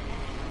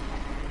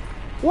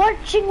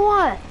 Watching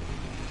what?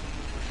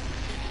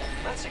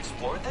 Let's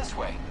explore this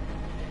way.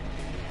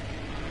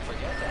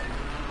 Forget that.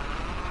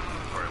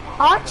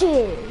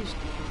 Arches.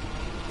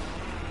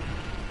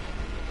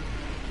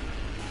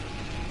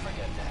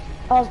 Forget that.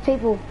 Oh, it's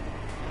people.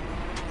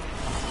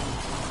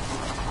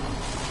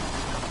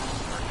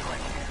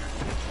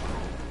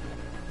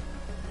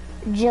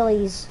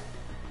 Jillies.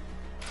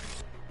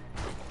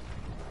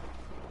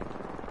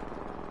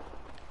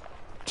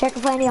 Check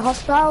if any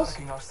hostiles.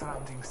 Marking our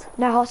surroundings.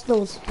 No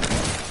hostiles.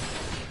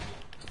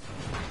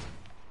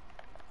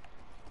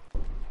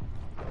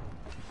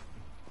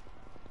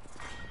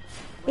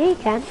 Yeah, you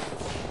can.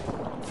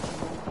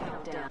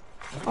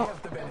 We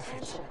have the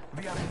benefits.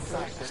 We are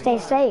inside the Stay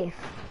safe.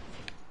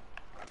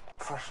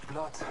 First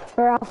blood.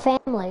 For our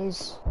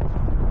families.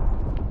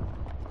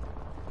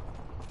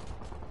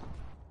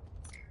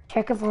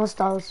 Check if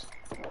hostiles.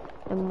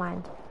 Never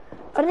mind.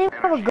 I don't even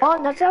have a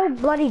gun. That's how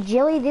bloody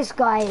jilly this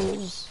guy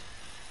is.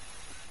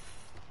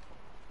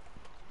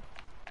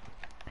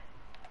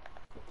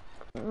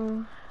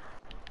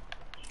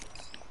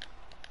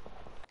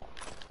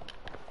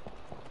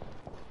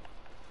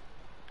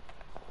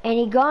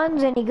 Any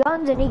guns, any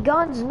guns, any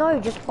guns? No,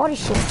 just body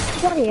shit.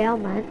 Bloody hell,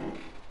 man.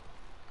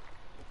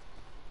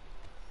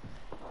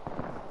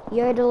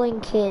 Yodeling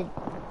kid.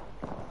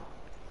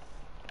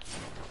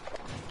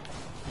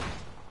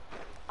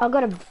 I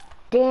got a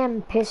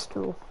damn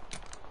pistol.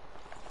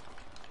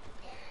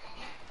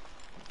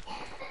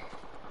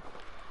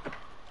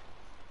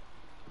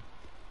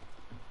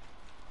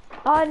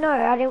 Oh no,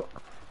 I didn't.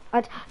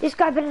 This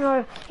guy better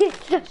know.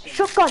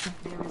 Shotgun.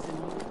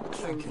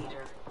 Thank you.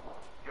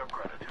 Your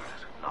gratitude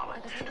is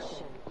acknowledged.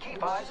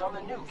 Keep eyes on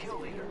the new kill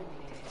leader.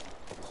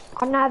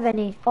 I don't have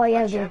any. Oh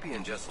yeah, I do.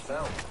 Champion just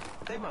fell.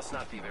 They must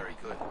not be very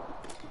good.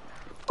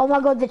 Oh my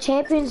god, the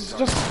champions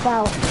just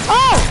fell.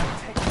 Oh!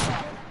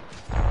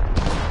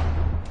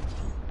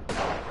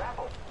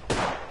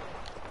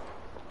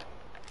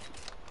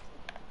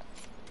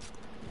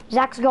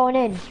 Zach's going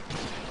in.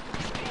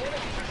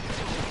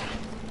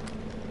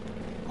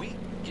 Weak,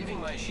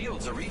 giving my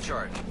shields a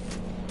recharge.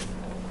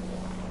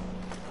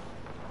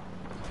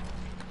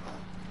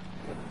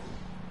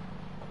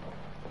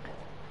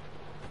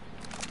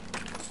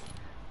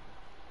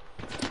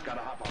 Gotta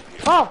hop off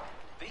here. Oh!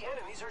 The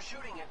enemies are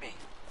shooting at me.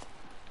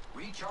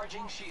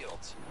 Recharging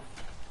shields.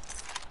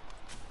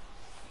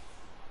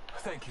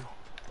 Thank you.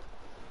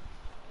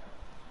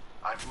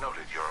 I've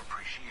noted your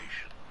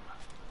appreciation.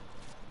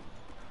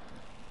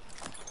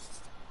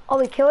 Oh,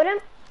 we killed him?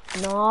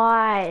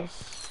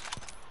 Nice.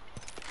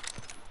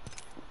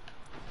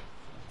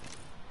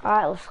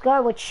 Alright, let's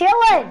go. We're 1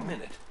 chilling.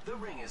 minute. The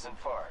ring isn't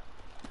far.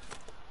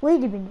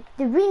 Wait a minute.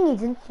 The ring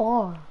isn't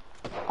far.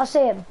 I see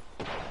him.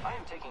 I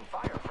am taking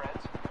fire,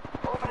 friends.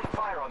 Opening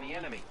fire on the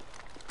enemy.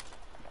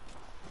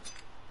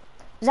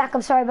 Zach,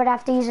 I'm sorry, but I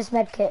have to use this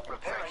med kit.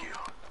 Repairing. You.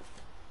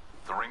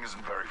 The ring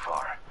isn't very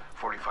far.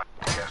 45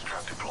 gas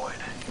trap deployed.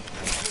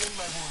 Healing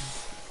my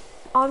wounds.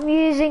 I'm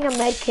using a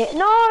med kit.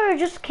 No,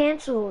 just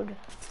cancelled.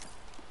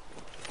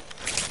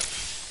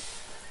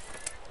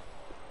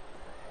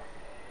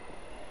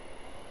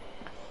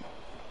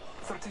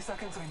 30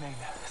 seconds remain.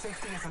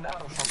 Safety is an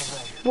arrow shot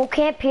away. We'll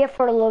camp here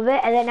for a little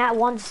bit, and then at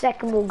 1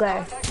 second we'll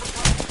go.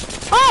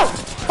 Oh!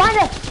 Find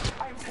us!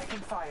 I am taking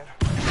fire.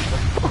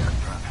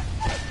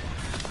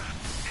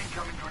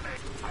 Incoming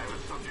grenade. I have a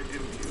subject in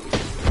view.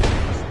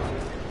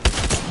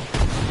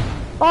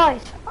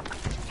 Boys,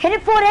 hit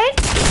it 14. I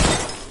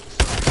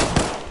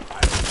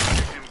have a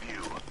subject in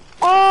view.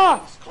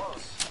 Oh!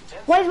 Close.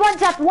 Where's one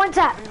tap? One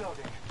tap.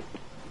 Reloading.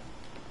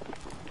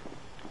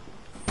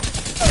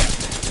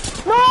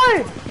 No!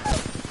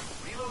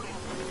 Reloading.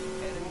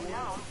 Enemy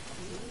down.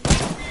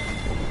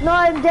 No,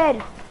 I'm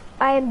dead.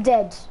 I am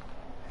dead.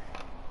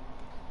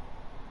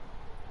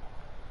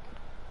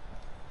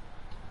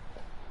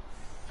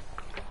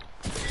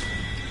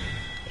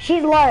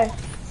 She's low.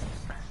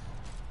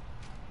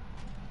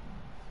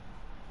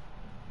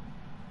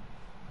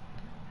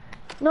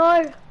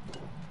 No.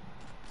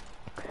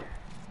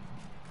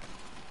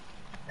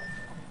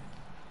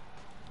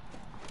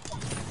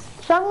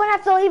 So I'm gonna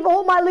have to leave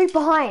all my loot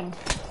behind.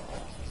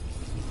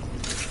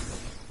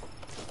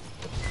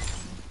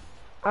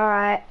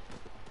 Alright.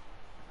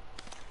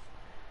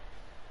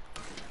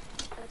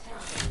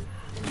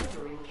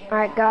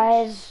 Alright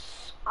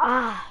guys.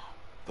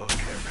 Those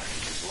care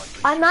packages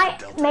likely I should might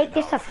be dealt make in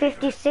this our a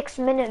favor.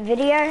 56-minute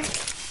video.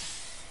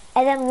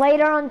 And then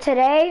later on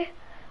today,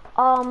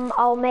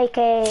 I'll make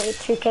a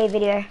 2K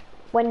video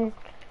when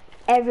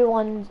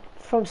everyone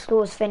from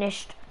school is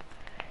finished.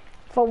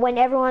 For when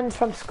everyone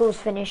from school is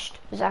finished,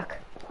 Zach.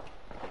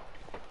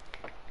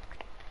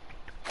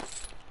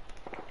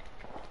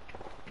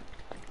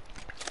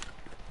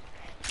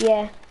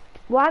 Yeah.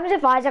 What happens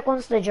if Isaac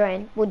wants to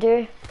join? We'll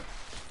do.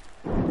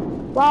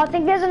 Well, I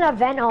think there's an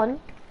event on.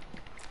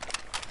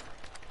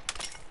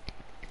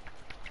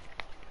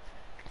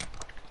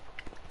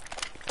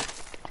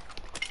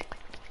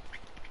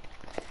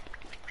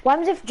 What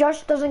happens if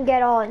Josh doesn't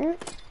get on?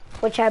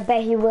 Which I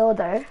bet he will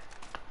though.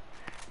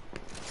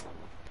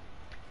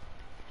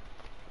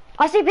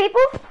 I see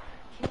people.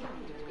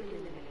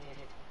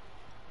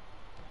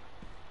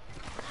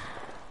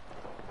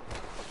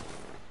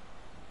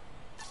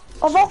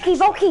 Oh, Volky,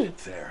 Volky.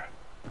 It's there.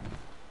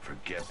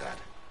 Forget that.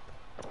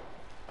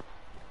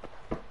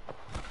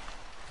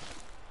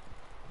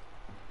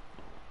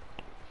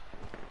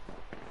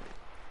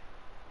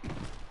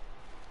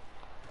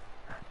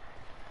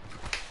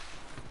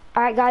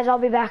 Alright guys, I'll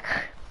be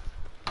back.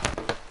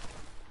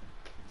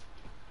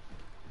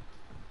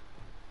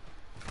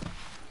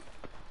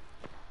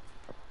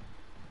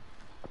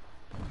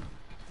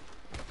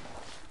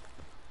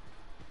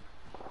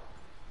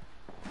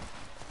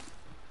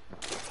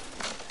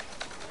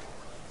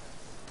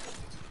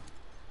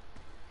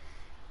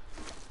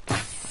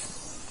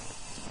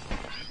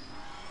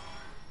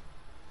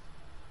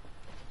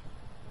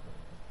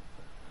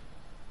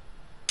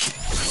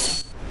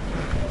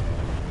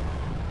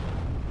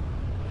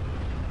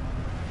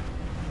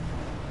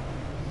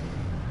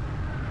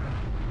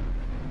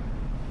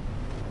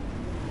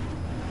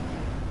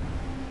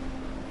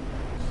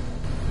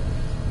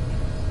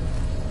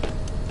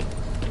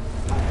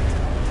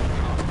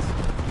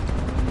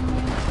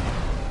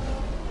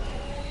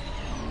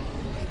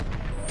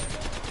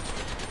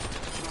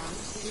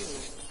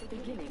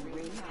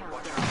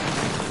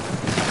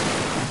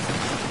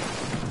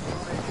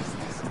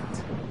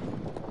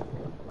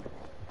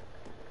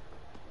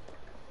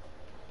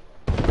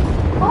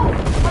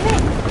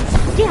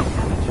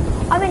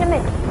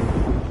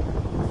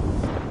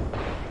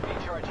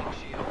 Recharging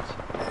shields.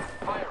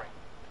 Firing.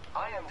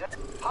 I am dead.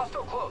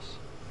 Hostile close.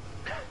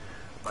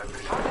 Contact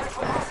with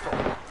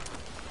hostile.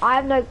 I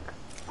have no.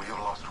 We have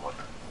lost one.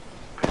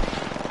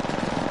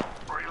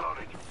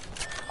 Reloading.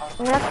 I'm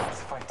gonna have-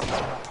 This fight is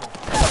not over.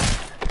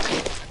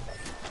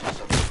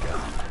 Subject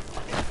down.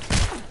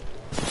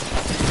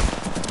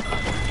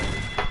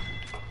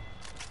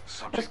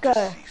 Subject go.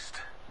 deceased.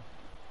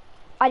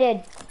 I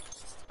did.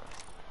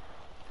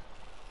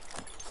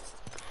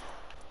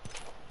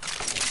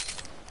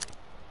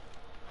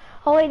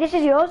 Oh wait, this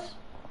is yours?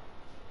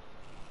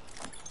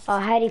 Oh,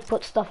 how do you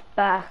put stuff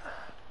back?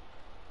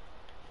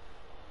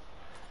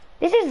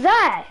 This is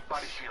that!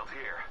 Body shield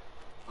here.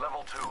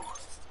 Level 2.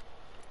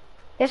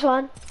 This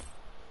one.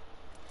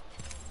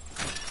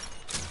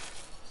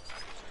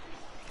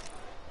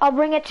 I'll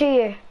bring it to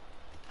you.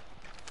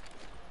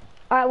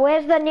 Alright,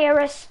 where's the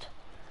nearest?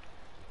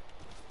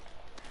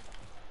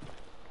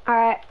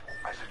 Alright,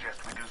 I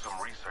suggest we do some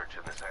research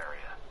in this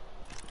area.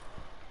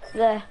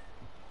 there.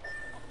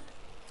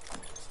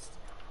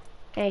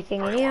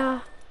 Anything in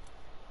here?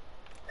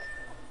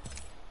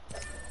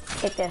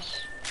 Take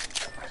this.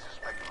 I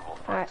suspect we will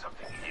find Alright.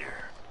 something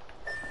here.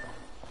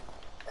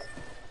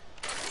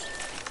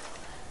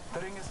 The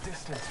ring is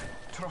distant.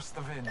 Trust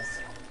the winds.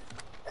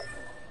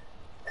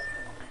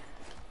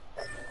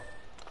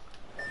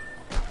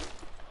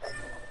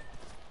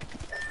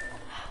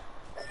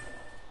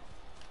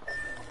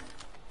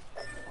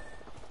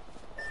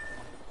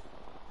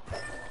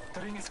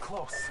 The ring is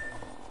close.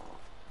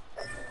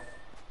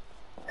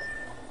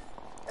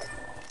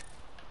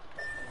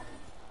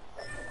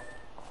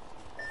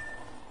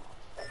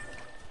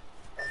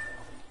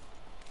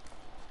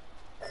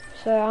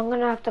 So I'm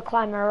gonna have to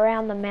climb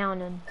around the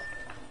mountain.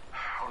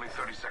 Only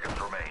 30 seconds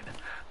remain.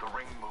 The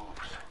ring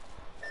moves.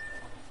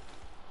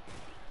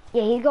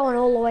 Yeah, he's going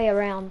all the way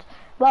around.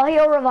 Well,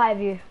 he'll revive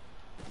you.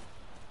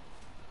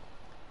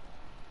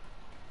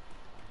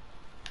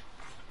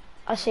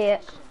 I see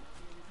it.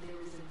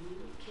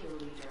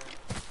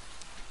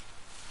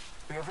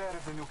 Be aware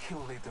of the new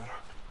kill leader.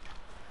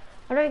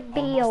 I don't be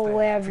Almost there.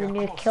 aware of We the are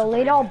new close kill to the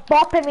leader. I'll ring.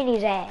 bop him in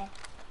his ass.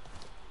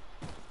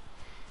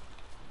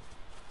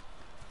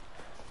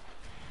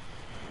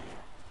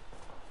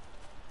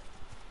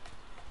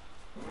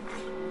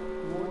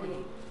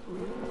 Warning.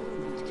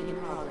 Movement in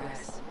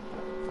progress.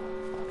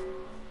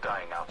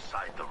 Dying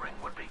outside the ring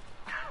would be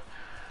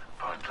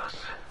pointless.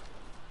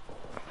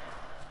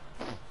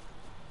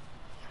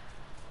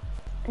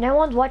 No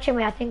one's watching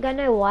me. I think I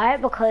know why.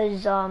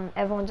 Because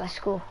everyone's at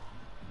school.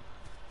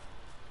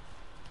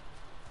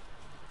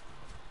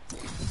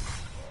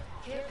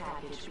 Care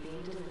package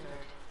being delivered.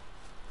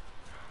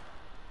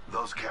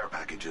 Those care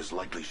packages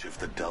likely shift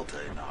the delta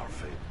in our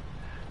fate.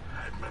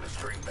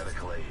 Administering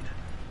medical aid.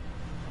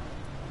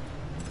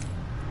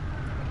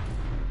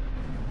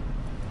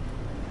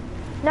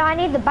 No, I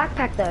need the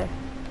backpack though.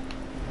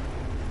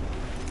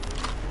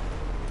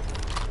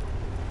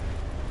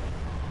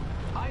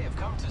 I have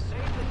come to save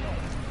the day.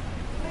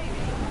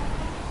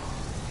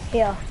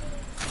 Here.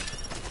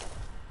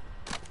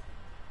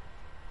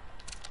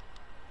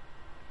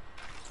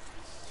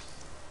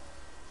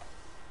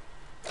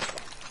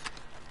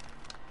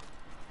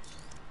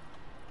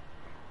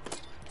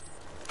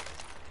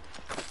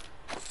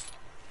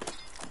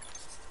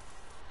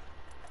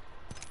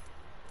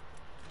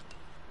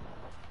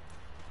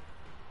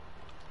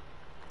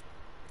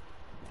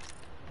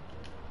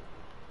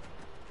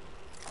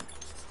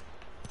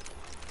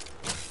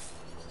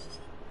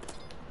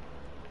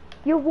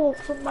 You walk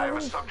from I my have a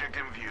room. subject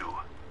in view.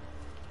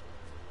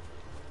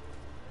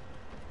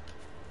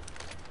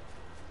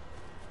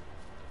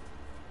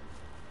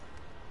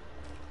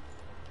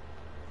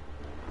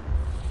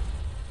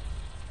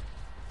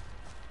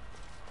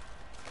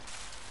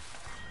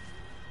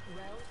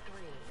 Round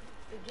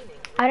 3. Beginning.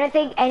 I don't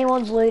think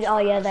anyone's loot. Oh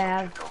yeah, they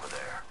have. Subject over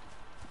there.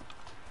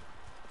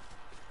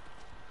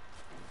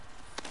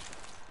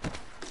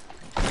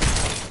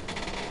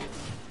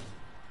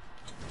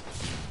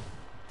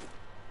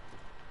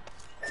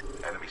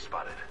 Enemy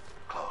spotted.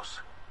 Close.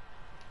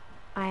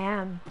 I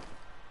am.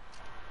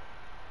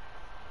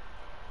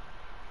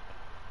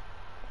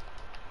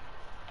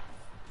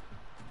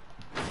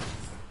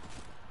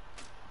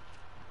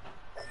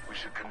 We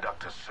should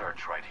conduct a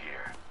search right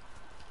here.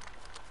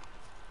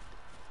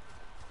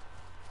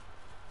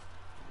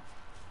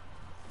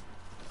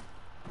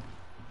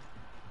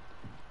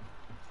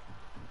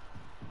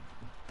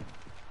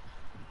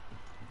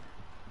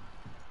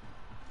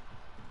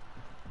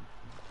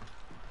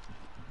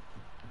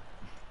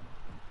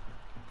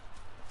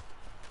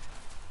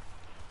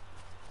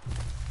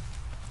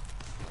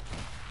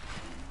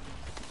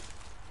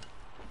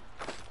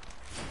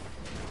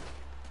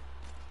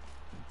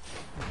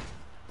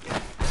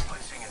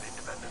 Placing an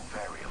independent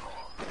variable.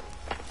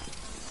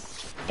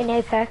 In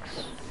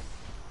Apex.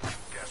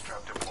 Gas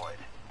trap deployed.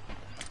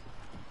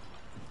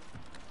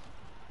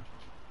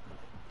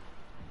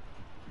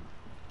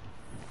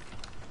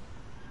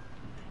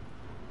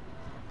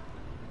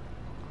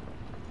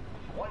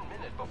 One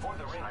minute before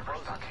the ring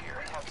closes. Stuck here.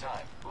 We have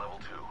time. Level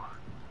 2.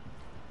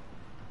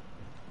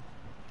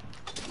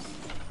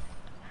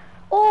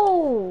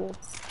 Oh,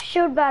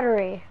 shield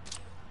battery.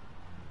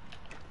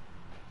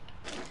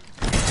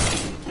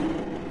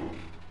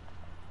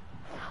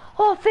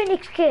 Oh,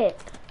 Phoenix kit.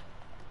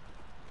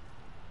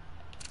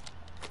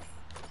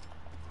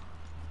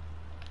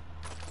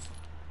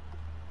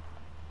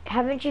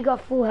 Haven't you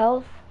got full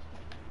health?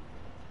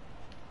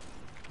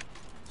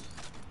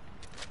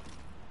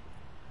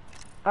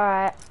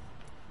 Alright.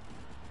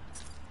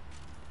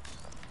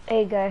 There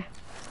you go.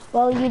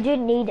 Well, you did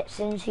need it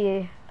since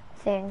you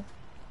thing.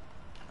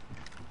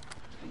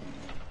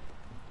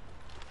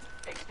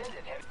 Extended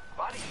heavy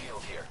body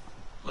shield here.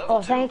 Level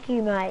Oh, 2. thank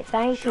you, mate.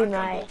 Thank you, Shotgun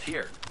mate. bolt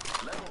here.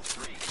 Level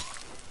 3.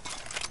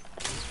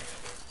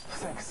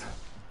 Thanks.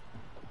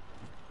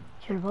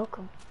 You're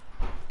welcome.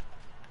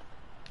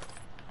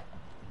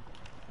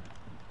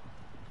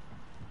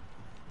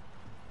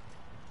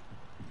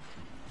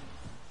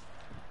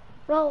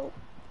 Well,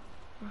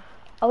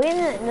 are we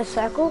in the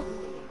circle?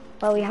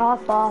 Are we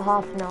half are,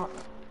 half not?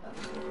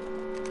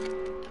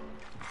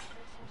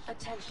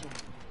 Attention,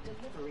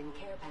 delivering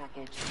care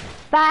package.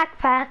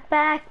 Backpack,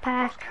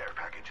 backpack. Those care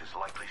packages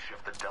likely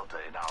shift the Delta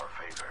in our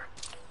favor.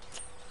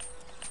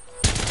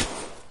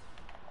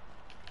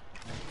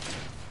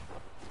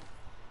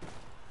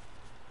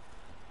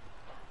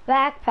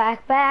 Backpack,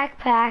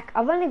 backpack.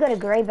 I've only got a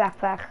grey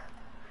backpack.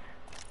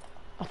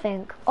 I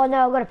think. Oh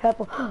no, I've got a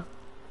purple.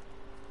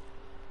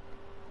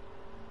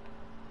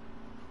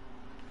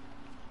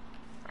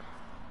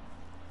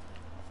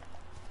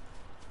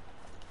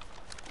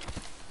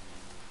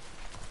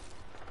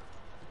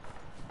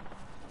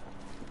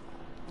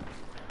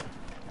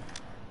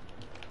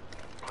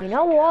 You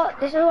know what?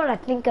 This is what I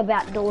think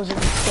about doors in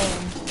this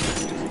game.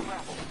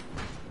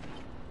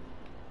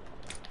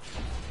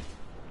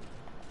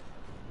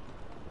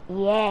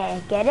 Yeah,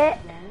 get it?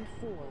 Round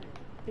 4,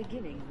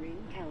 beginning ring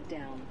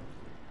countdown.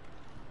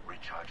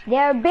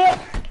 They're a bit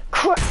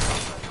Slow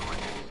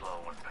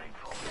and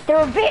painful.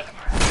 they're a bit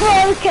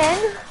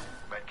broken.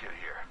 Medkit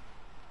here.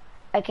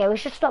 Okay, we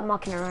should stop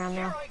mucking around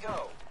now. Here I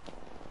go.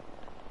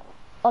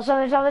 Also,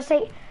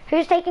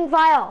 who's taking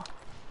fire?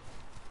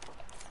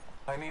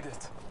 I need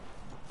it.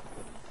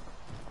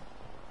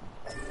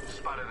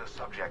 Spotted a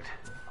subject.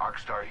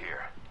 Arcstar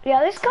here. Yeah,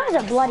 this guy's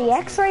a bloody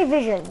X-ray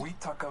vision. We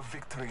took a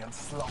victory and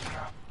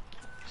slaughter.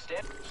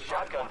 Stand.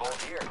 Shotgun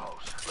bolt here.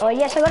 Oh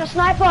yes, I got a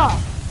sniper.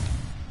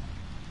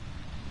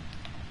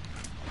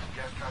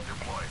 Gas trap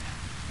deployed.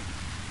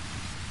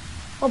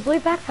 Oh, blue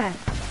backpack.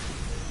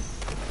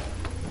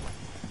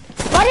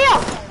 Bloody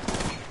hell!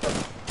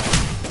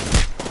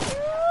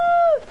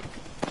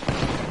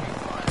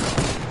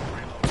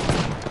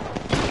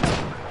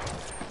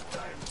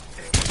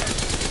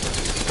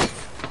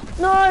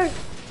 No!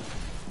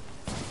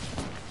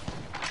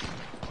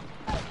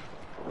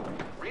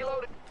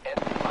 Reload and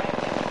my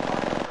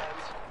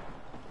friends.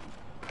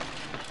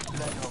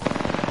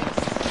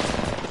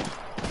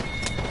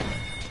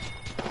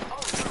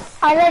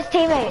 I lost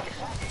teammate.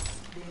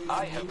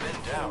 I have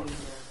been down.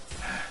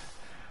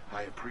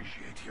 I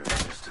appreciate your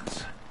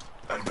assistance.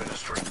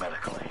 Administering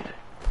medical aid.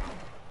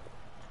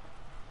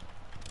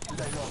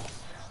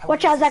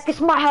 Watch out, Zach,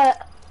 this might hurt.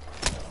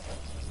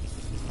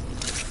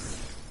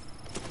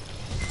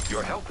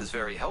 Your help is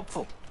very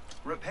helpful.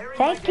 Repairing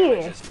Thank my you.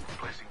 damages.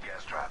 Placing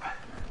gas trap.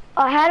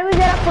 Oh, how do we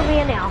get up from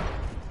here now?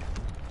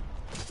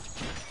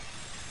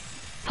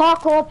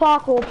 Parkour,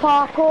 parkour,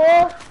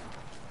 parkour.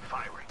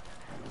 Firing.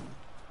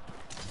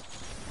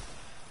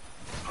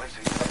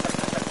 Placing.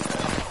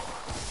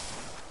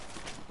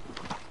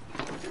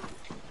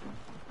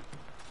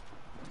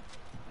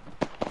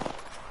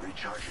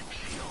 Recharging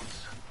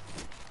shields.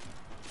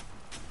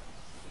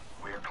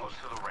 We are close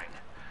to the ring.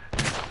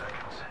 10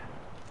 seconds.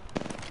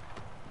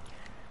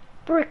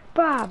 Brick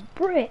by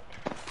brick.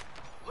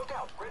 Look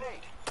out,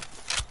 grenade.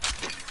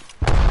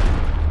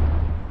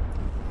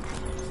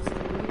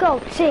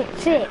 Go, sit,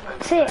 sit,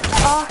 sit.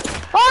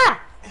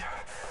 Ah!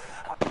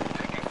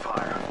 Taking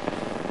fire.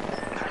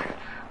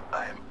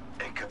 I am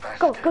Go,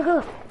 incapacitated. go,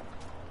 go.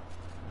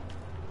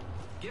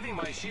 Giving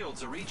my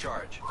shields a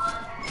recharge.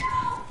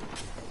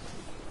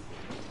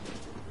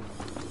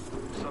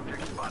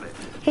 Subject spotted.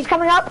 He's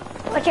coming up.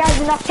 Watch out,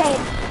 he's an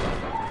octane.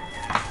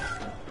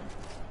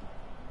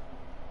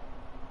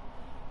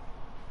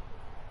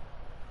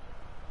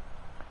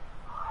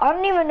 I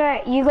don't even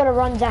know. You gotta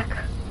run, Zach.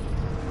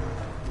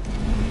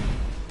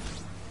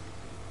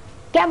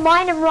 Get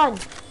mine and run.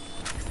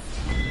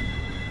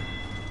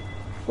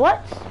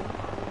 What?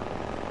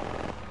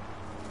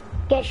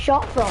 Get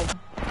shot from.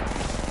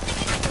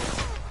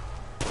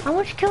 How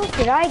much kills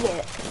did I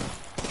get?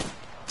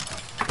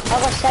 I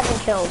got 7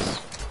 kills.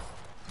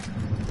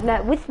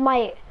 No, with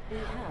my... We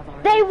have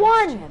our They Apex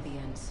won!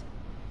 champions.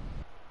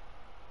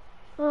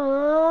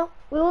 Aww,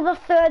 we were the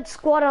 3rd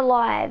squad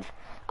alive.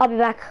 I'll be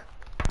back.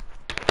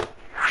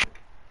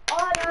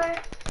 Oh no.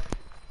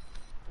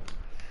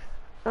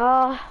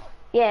 Oh,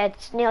 yeah,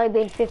 it's nearly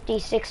been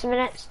 56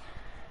 minutes.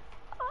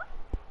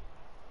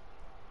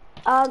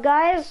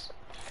 Guys,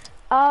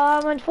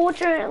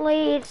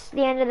 unfortunately it's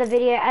the end of the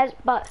video,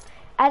 but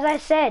as I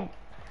said,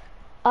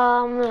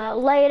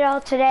 later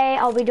today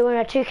I'll be doing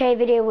a 2K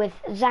video with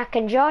Zach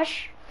and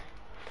Josh,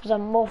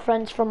 some more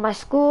friends from my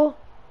school,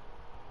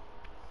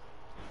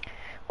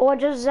 or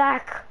just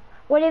Zach,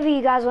 whatever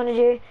you guys want to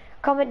do.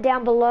 Comment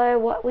down below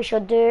what we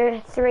should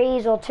do,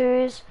 3s or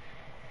 2s,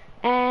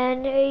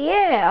 and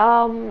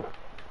yeah,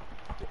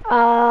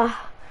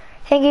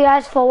 thank you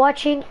guys for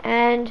watching,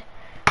 and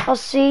I'll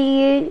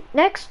see you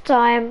next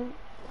time.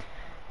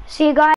 See you guys.